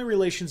the family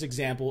relations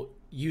example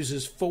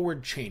uses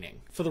forward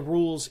chaining for the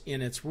rules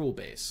in its rule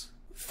base.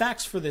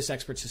 Facts for this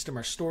expert system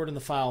are stored in the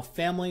file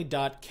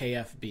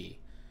family.kfb,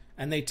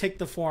 and they take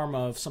the form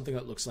of something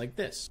that looks like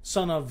this: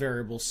 son of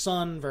variable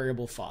son,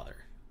 variable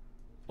father.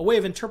 A way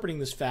of interpreting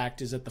this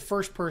fact is that the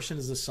first person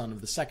is the son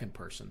of the second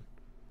person.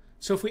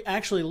 So if we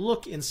actually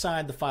look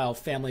inside the file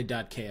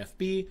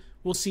family.kfb,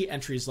 we'll see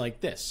entries like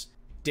this: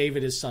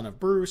 David is son of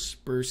Bruce,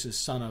 Bruce is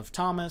son of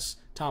Thomas,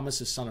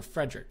 Thomas is son of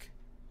Frederick.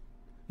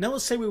 Now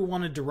let's say we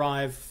want to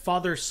derive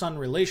father-son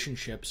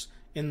relationships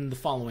in the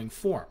following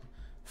form: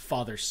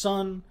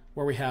 father-son,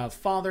 where we have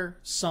father,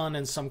 son,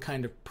 and some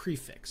kind of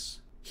prefix.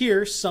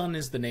 Here, son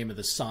is the name of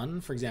the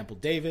son, for example,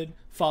 David.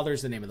 Father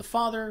is the name of the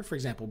father, for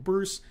example,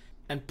 Bruce.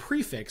 And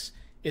prefix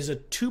is a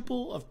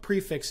tuple of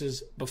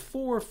prefixes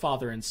before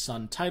father and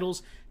son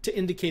titles to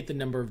indicate the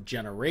number of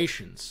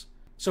generations.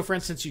 So for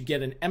instance, you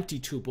get an empty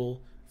tuple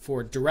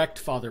for direct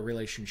father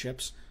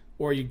relationships,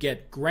 or you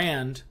get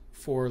grand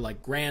for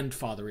like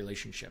grandfather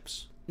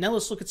relationships. Now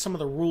let's look at some of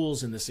the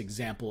rules in this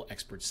example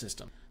expert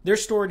system. They're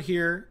stored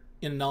here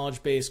in a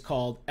knowledge base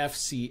called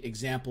FC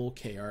example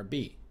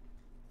KRB.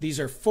 These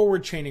are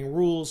forward chaining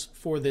rules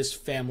for this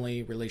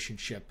family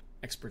relationship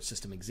expert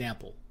system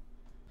example.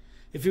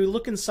 If we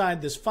look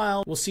inside this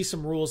file, we'll see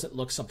some rules that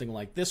look something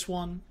like this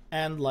one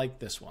and like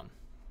this one.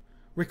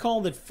 Recall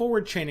that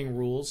forward chaining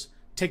rules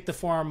take the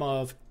form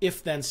of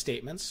if-then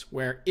statements,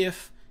 where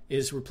if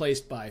is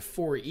replaced by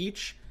for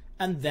each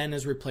and then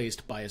is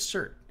replaced by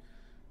assert.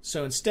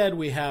 So instead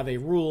we have a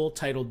rule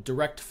titled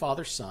direct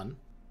father-son.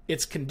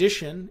 Its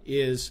condition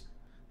is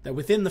that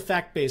within the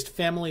fact-based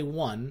family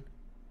 1,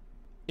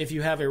 if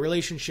you have a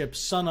relationship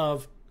son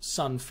of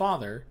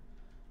son-father,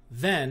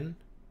 then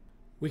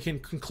we can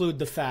conclude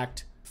the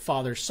fact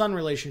father-son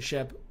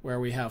relationship where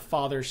we have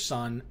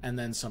father-son and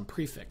then some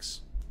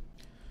prefix.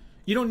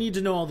 You don't need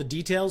to know all the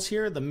details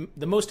here.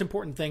 The most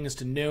important thing is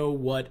to know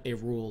what a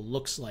rule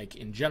looks like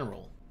in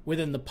general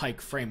within the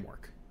PyKE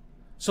framework.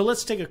 So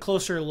let's take a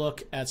closer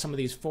look at some of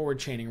these forward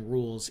chaining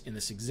rules in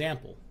this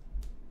example.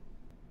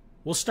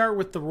 We'll start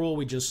with the rule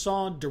we just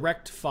saw,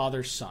 direct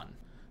father-son.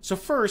 So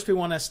first we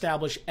want to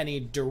establish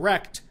any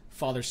direct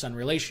father-son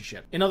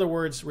relationship. In other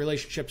words,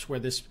 relationships where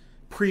this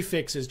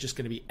prefix is just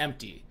going to be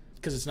empty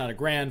because it's not a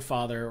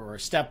grandfather or a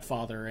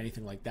stepfather or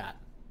anything like that.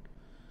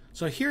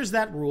 So here's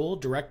that rule,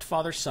 direct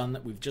father-son,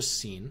 that we've just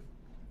seen.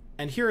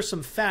 And here are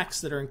some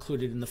facts that are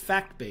included in the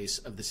fact base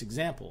of this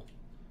example.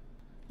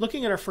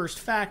 Looking at our first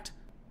fact,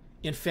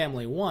 in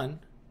family 1,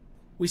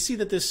 we see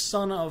that this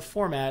son of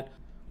format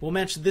will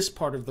match this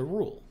part of the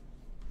rule.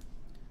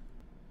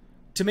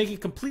 To make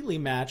it completely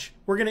match,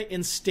 we're going to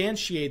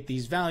instantiate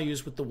these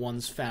values with the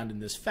ones found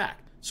in this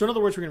fact. So in other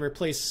words, we're going to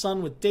replace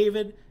son with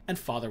David and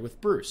father with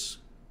Bruce.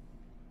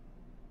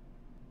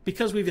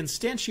 Because we've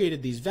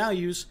instantiated these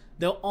values,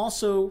 they'll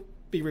also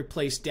be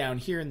replaced down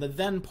here in the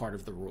then part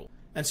of the rule.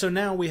 And so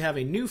now we have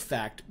a new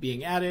fact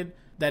being added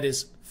that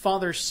is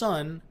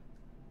father-son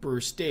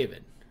Bruce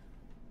David.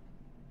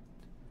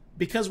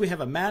 Because we have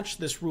a match,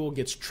 this rule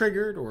gets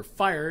triggered or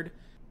fired,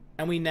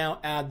 and we now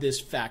add this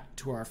fact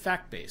to our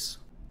fact base,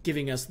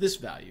 giving us this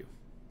value.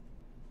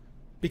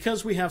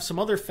 Because we have some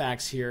other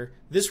facts here,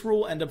 this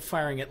rule will end up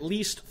firing at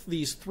least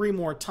these 3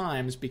 more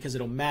times because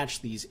it'll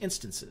match these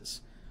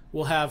instances.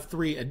 We'll have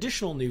 3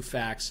 additional new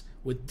facts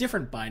with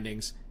different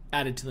bindings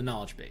added to the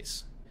knowledge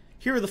base.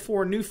 Here are the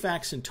 4 new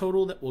facts in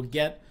total that we'll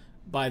get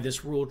by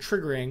this rule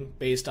triggering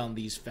based on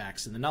these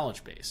facts in the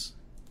knowledge base.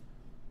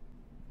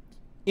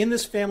 In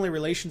this family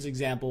relations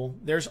example,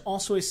 there's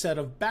also a set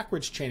of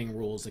backwards chaining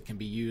rules that can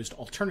be used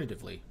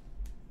alternatively.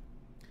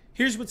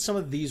 Here's what some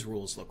of these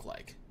rules look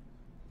like.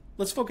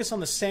 Let's focus on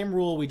the same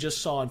rule we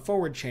just saw in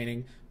forward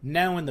chaining,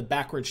 now in the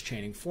backwards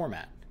chaining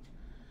format.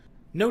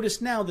 Notice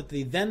now that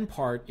the then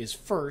part is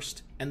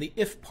first and the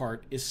if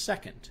part is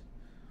second,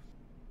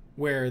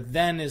 where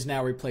then is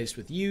now replaced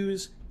with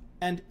use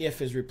and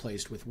if is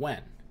replaced with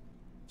when.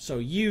 So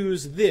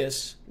use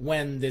this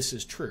when this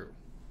is true.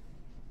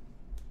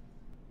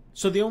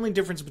 So the only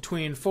difference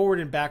between forward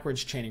and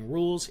backwards chaining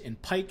rules in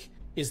PyKE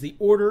is the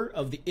order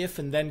of the if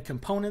and then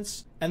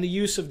components and the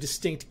use of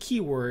distinct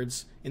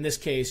keywords, in this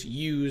case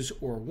use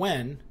or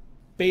when,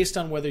 based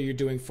on whether you're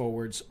doing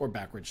forwards or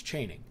backwards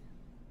chaining.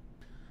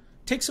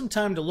 Take some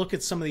time to look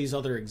at some of these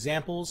other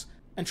examples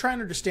and try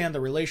and understand the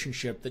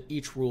relationship that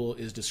each rule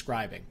is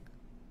describing.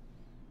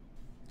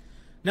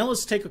 Now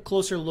let's take a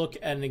closer look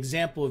at an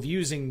example of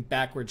using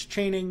backwards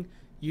chaining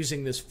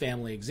using this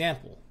family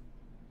example.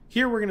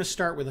 Here we're going to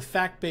start with a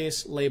fact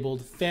base labeled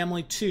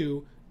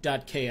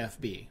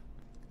family2.kfb.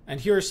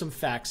 And here are some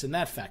facts in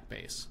that fact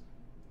base.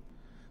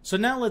 So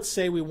now let's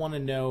say we want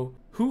to know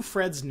who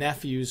Fred's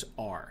nephews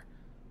are.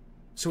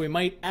 So we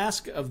might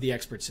ask of the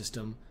expert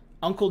system,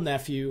 uncle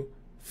nephew,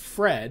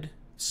 Fred,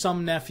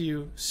 some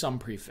nephew, some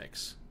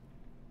prefix.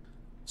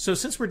 So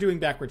since we're doing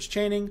backwards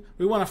chaining,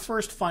 we want to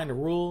first find a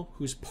rule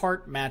whose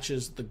part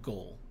matches the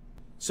goal.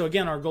 So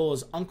again, our goal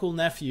is uncle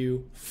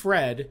nephew,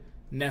 Fred,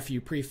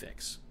 nephew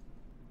prefix.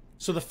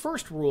 So the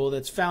first rule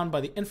that's found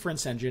by the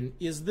inference engine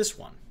is this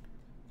one.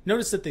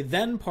 Notice that the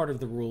then part of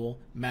the rule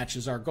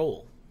matches our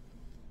goal.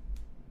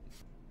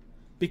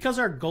 Because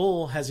our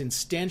goal has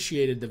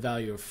instantiated the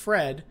value of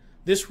Fred,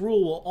 this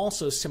rule will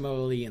also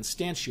similarly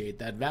instantiate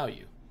that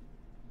value.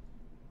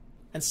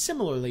 And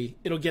similarly,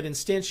 it'll get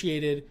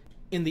instantiated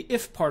in the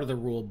if part of the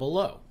rule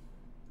below.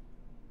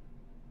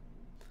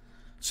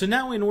 So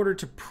now in order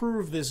to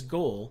prove this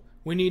goal,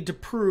 we need to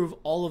prove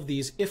all of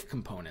these if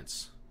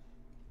components.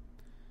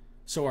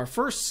 So our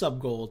first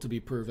sub-goal to be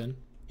proven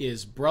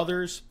is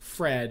brothers,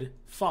 Fred,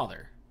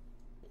 father.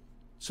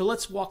 So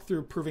let's walk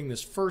through proving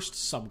this first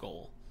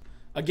sub-goal.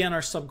 Again,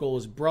 our sub-goal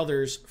is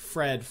brothers,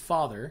 Fred,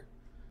 father.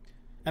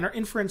 And our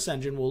inference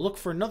engine will look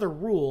for another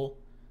rule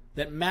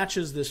that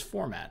matches this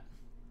format.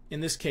 In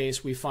this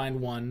case, we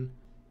find one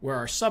where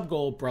our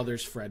sub-goal,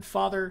 brothers, Fred,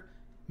 father,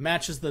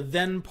 matches the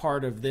then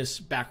part of this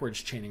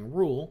backwards chaining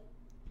rule,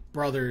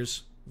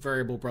 brothers,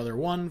 variable brother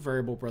 1,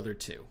 variable brother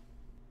 2.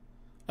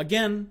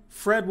 Again,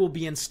 Fred will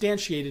be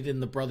instantiated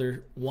in the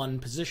brother 1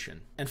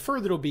 position, and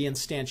further it'll be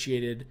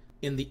instantiated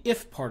in the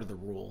if part of the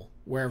rule,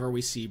 wherever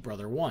we see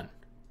brother 1.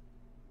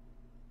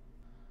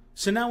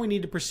 So now we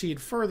need to proceed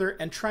further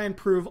and try and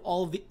prove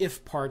all of the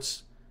if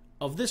parts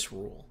of this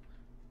rule.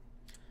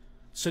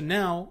 So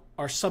now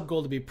our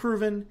sub-goal to be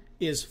proven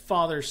is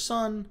father,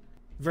 son,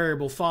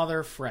 variable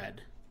father,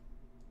 Fred.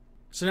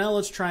 So now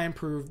let's try and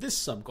prove this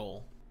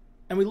sub-goal.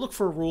 And we look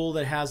for a rule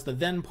that has the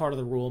then part of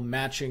the rule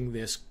matching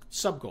this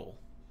sub-goal.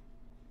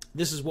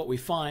 This is what we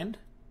find.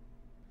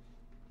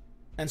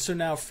 And so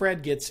now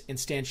Fred gets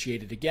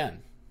instantiated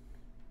again.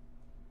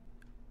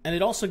 And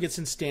it also gets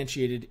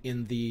instantiated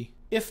in the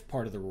if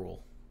part of the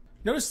rule.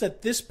 Notice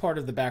that this part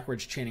of the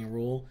backwards chaining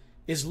rule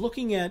is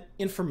looking at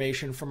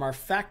information from our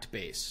fact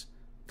base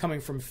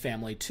coming from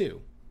family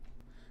 2.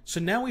 So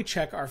now we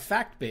check our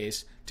fact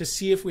base to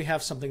see if we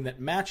have something that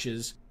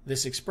matches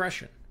this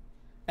expression.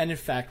 And in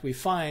fact, we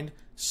find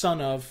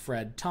son of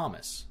Fred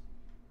Thomas,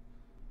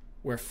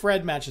 where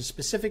Fred matches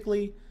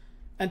specifically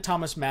and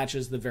Thomas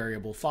matches the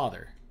variable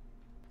father.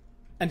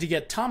 And to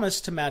get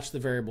Thomas to match the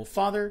variable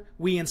father,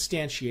 we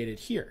instantiate it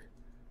here.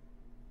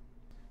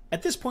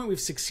 At this point, we've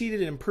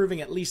succeeded in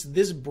improving at least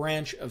this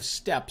branch of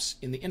steps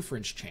in the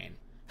inference chain.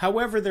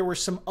 However, there were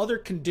some other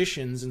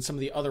conditions and some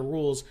of the other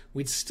rules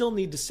we'd still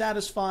need to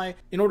satisfy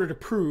in order to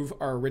prove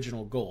our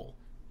original goal.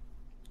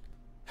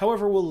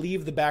 However, we'll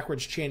leave the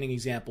backwards chaining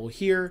example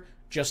here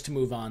just to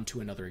move on to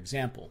another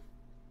example.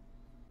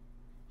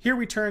 Here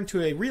we turn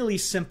to a really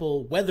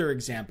simple weather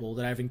example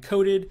that I've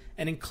encoded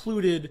and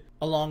included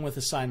along with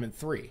assignment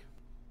 3.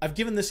 I've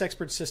given this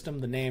expert system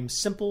the name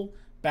Simple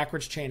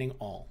Backwards Chaining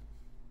All.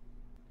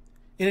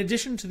 In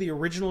addition to the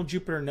original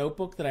Jupyter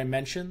notebook that I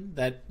mentioned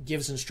that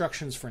gives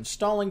instructions for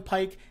installing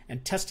PyKE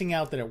and testing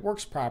out that it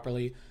works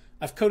properly,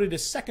 I've coded a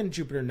second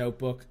Jupyter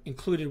notebook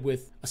included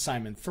with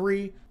assignment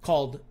 3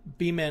 called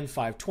BMIN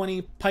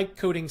 520 PyKE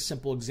Coding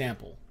Simple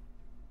Example.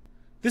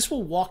 This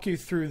will walk you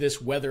through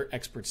this weather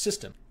expert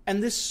system,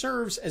 and this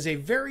serves as a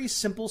very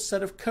simple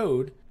set of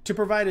code to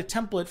provide a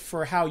template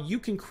for how you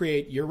can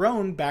create your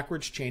own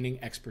backwards chaining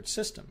expert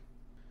system.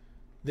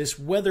 This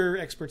weather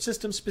expert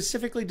system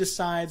specifically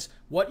decides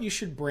what you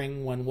should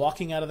bring when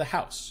walking out of the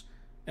house.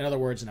 In other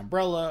words, an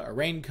umbrella, a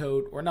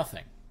raincoat, or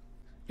nothing.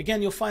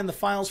 Again, you'll find the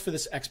files for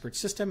this expert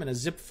system in a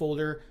zip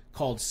folder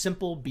called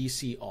Simple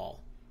BC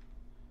All.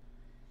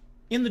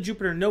 In the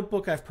Jupyter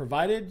notebook I've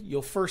provided,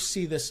 you'll first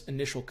see this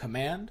initial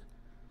command.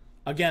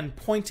 Again,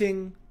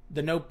 pointing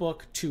the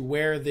notebook to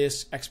where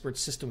this expert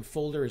system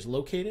folder is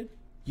located.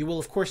 You will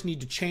of course need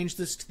to change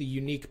this to the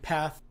unique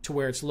path to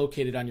where it's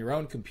located on your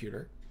own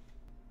computer.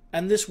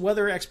 And this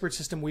weather expert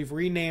system, we've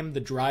renamed the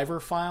driver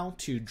file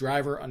to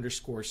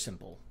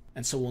driver_simple.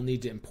 And so we'll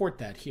need to import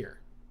that here.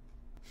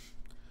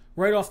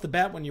 Right off the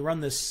bat, when you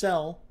run this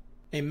cell,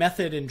 a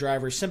method in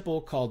driver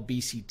simple called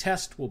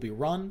bctest will be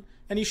run,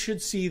 and you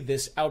should see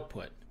this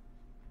output.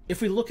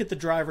 If we look at the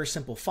driver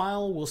simple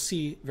file, we'll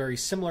see very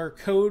similar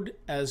code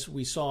as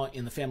we saw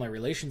in the family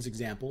relations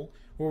example,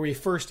 where we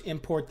first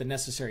import the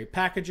necessary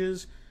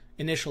packages,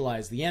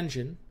 initialize the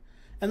engine,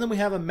 and then we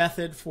have a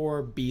method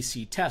for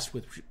bctest,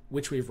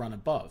 which we've run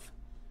above.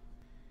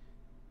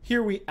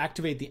 Here we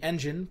activate the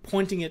engine,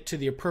 pointing it to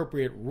the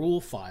appropriate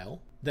rule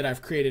file that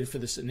I've created for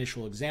this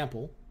initial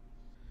example,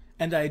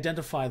 and I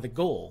identify the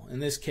goal. In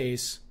this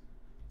case,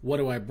 what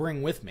do I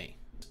bring with me?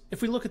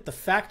 If we look at the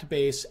fact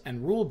base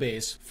and rule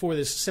base for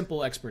this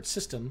simple expert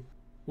system,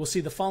 we'll see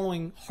the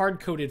following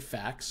hard-coded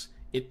facts.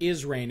 It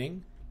is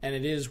raining, and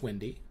it is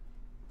windy.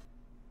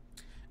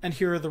 And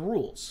here are the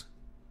rules.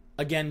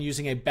 Again,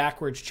 using a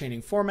backwards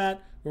chaining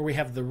format where we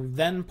have the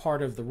then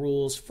part of the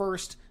rules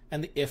first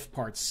and the if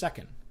part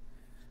second.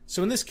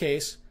 So in this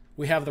case,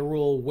 we have the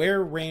rule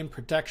wear rain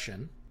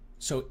protection.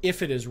 So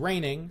if it is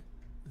raining,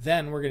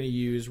 then we're going to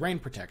use rain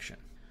protection.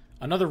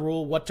 Another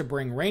rule, what to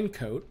bring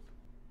raincoat.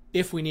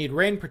 If we need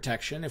rain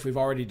protection, if we've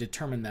already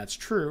determined that's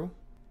true,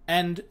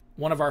 and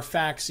one of our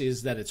facts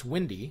is that it's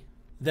windy,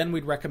 then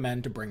we'd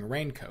recommend to bring a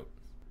raincoat.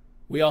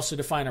 We also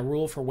define a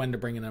rule for when to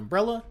bring an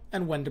umbrella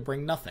and when to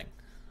bring nothing.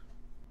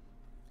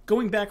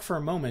 Going back for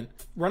a moment,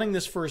 running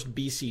this first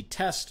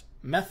bctest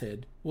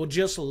method will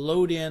just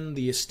load in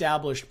the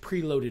established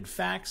preloaded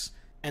facts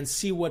and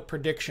see what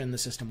prediction the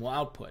system will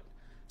output.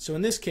 So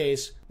in this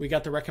case, we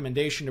got the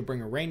recommendation to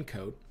bring a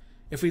raincoat.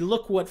 If we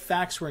look what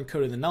facts were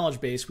encoded in the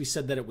knowledge base, we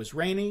said that it was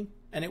rainy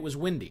and it was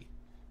windy.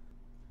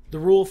 The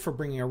rule for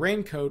bringing a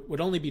raincoat would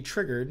only be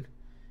triggered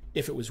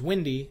if it was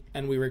windy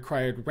and we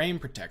required rain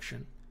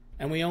protection,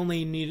 and we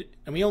only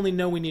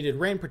know we needed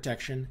rain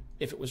protection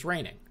if it was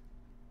raining.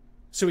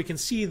 So we can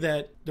see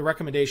that the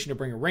recommendation to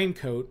bring a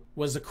raincoat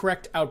was the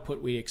correct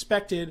output we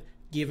expected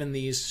given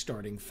these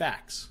starting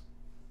facts.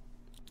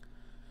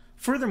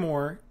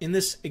 Furthermore, in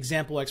this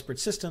example expert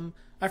system,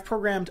 I've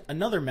programmed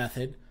another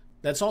method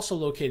that's also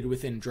located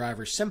within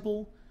driver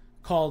simple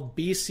called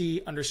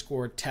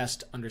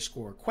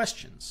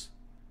bc_test_questions.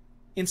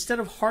 Instead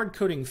of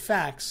hard-coding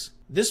facts,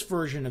 this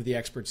version of the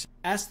expert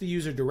asks the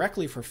user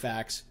directly for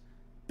facts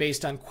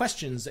based on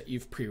questions that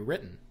you've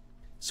pre-written.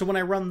 So when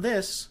I run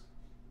this,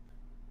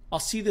 I'll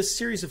see this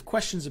series of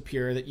questions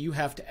appear that you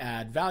have to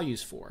add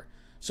values for.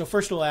 So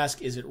first it'll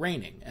ask, is it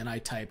raining? And I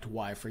typed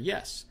Y for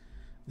yes.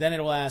 Then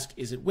it'll ask,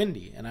 is it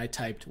windy? And I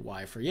typed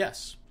Y for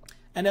yes.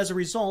 And as a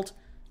result,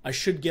 I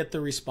should get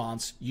the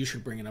response, you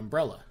should bring an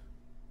umbrella.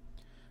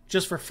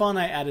 Just for fun,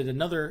 I added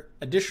another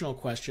additional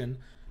question,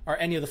 are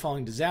any of the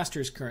following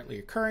disasters currently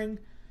occurring?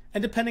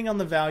 And depending on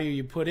the value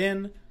you put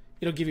in,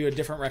 it'll give you a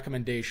different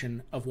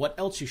recommendation of what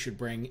else you should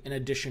bring in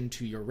addition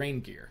to your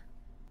rain gear.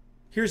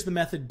 Here's the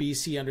method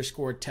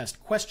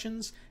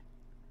bc_test_questions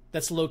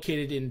that's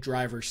located in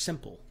driver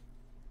simple.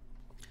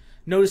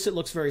 Notice it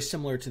looks very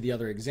similar to the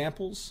other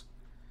examples,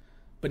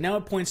 but now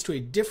it points to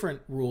a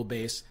different rule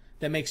base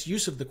that makes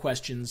use of the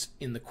questions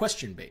in the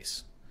question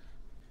base.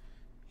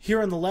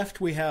 Here on the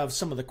left we have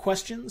some of the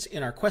questions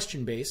in our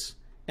question base,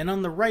 and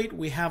on the right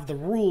we have the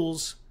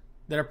rules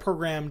that are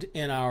programmed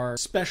in our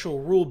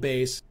special rule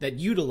base that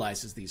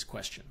utilizes these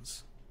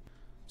questions.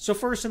 So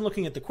first, in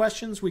looking at the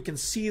questions, we can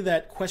see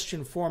that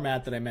question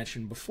format that I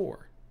mentioned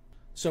before.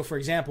 So for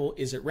example,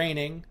 is it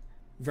raining?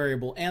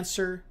 Variable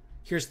answer,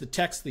 here's the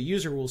text the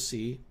user will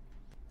see,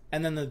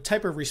 and then the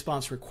type of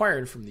response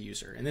required from the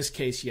user. In this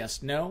case,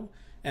 yes, no.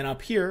 And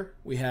up here,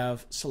 we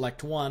have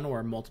select one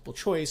or multiple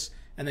choice,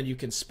 and then you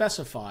can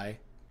specify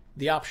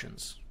the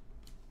options.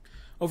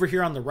 Over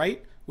here on the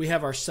right, we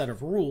have our set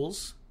of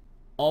rules,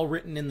 all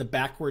written in the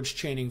backwards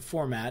chaining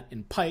format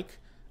in PyKE,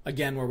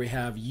 again where we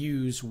have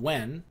use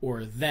when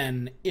or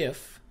then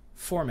if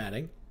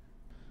formatting.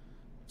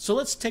 So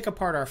let's take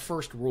apart our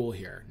first rule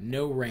here,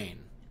 no rain.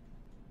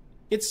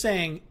 It's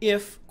saying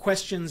if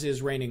questions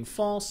is raining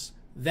false,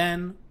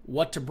 then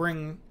what to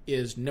bring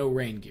is no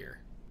rain gear.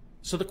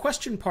 So the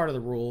question part of the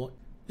rule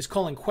is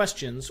calling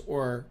questions,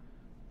 or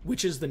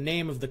which is the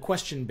name of the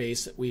question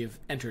base that we have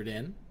entered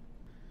in.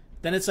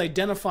 Then it's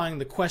identifying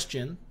the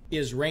question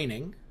is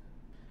raining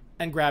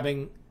and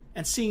grabbing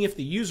and seeing if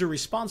the user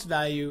response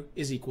value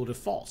is equal to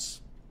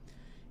false.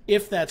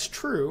 If that's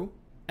true,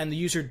 and the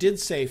user did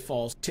say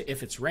false to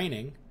if it's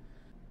raining,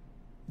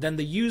 then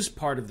the use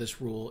part of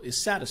this rule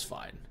is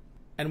satisfied,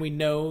 and we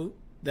know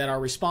that our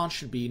response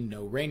should be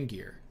no rain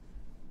gear.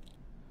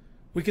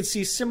 We can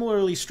see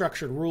similarly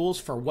structured rules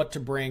for what to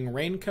bring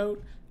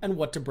raincoat and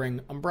what to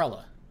bring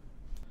umbrella.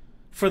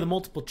 For the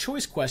multiple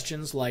choice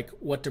questions like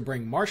what to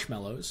bring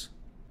marshmallows,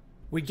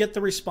 we get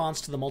the response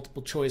to the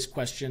multiple choice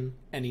question,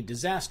 any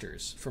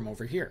disasters, from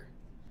over here.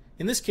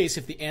 In this case,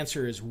 if the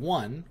answer is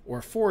 1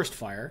 or forest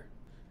fire,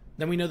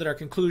 then we know that our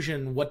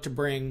conclusion, what to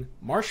bring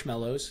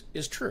marshmallows,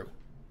 is true.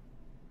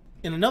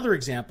 In another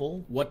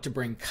example, what to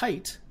bring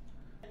kite,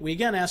 we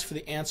again ask for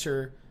the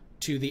answer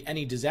to the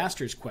any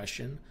disasters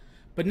question,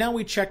 but now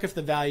we check if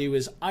the value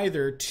is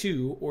either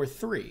 2 or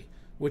 3,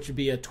 which would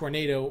be a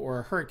tornado or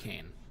a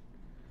hurricane.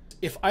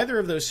 If either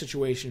of those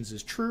situations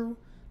is true,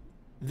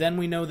 then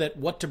we know that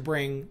what to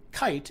bring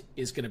kite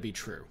is going to be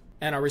true,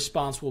 and our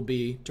response will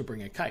be to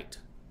bring a kite.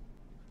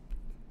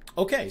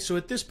 Okay, so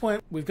at this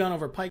point, we've gone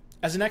over PyKE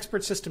as an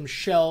expert system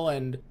shell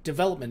and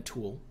development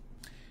tool,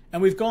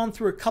 and we've gone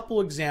through a couple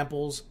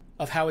examples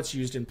of how it's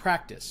used in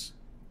practice.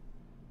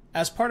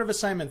 As part of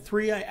assignment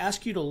 3, I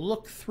ask you to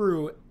look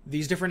through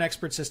these different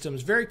expert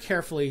systems very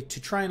carefully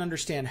to try and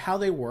understand how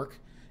they work,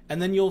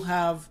 and then you'll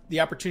have the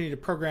opportunity to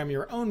program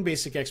your own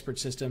basic expert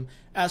system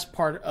as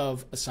part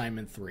of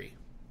assignment 3.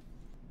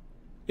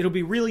 It'll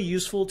be really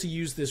useful to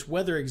use this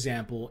weather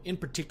example in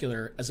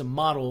particular as a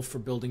model for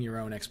building your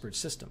own expert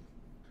system.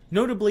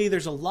 Notably,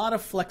 there's a lot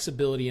of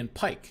flexibility in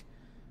PyKE,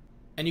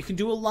 and you can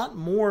do a lot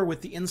more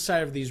with the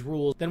inside of these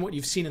rules than what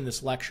you've seen in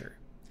this lecture.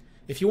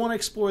 If you want to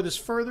explore this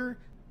further,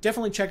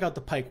 definitely check out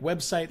the PyKE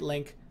website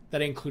link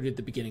that I included at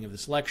the beginning of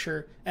this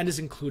lecture and is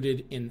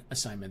included in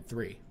assignment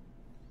 3.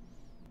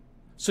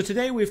 So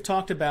today we've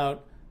talked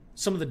about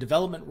some of the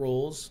development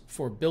rules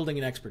for building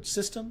an expert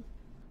system.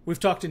 We've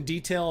talked in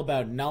detail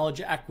about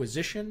knowledge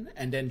acquisition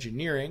and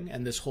engineering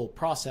and this whole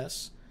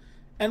process.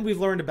 And we've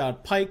learned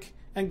about PyKE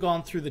and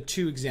gone through the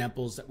 2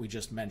 examples that we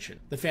just mentioned,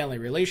 the family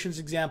relations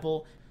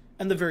example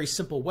and the very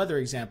simple weather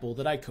example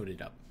that I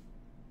coded up.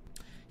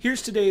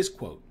 Here's today's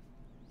quote.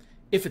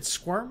 If it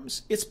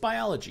squirms, it's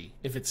biology.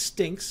 If it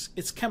stinks,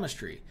 it's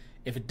chemistry.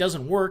 If it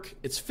doesn't work,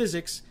 it's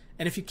physics.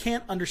 And if you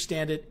can't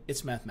understand it,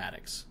 it's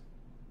mathematics.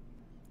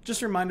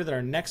 Just a reminder that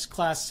our next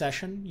class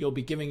session, you'll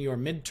be giving your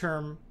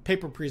midterm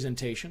paper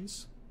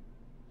presentations.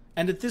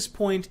 And at this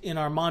point in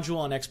our module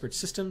on expert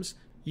systems,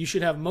 you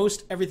should have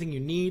most everything you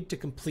need to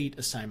complete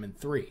assignment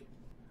 3.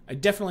 I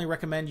definitely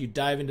recommend you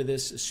dive into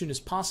this as soon as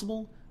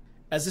possible,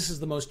 as this is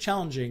the most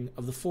challenging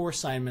of the 4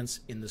 assignments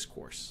in this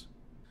course.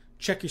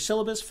 Check your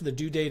syllabus for the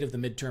due date of the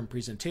midterm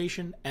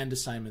presentation and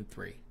assignment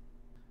 3.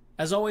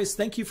 As always,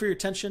 thank you for your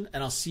attention,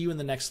 and I'll see you in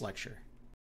the next lecture.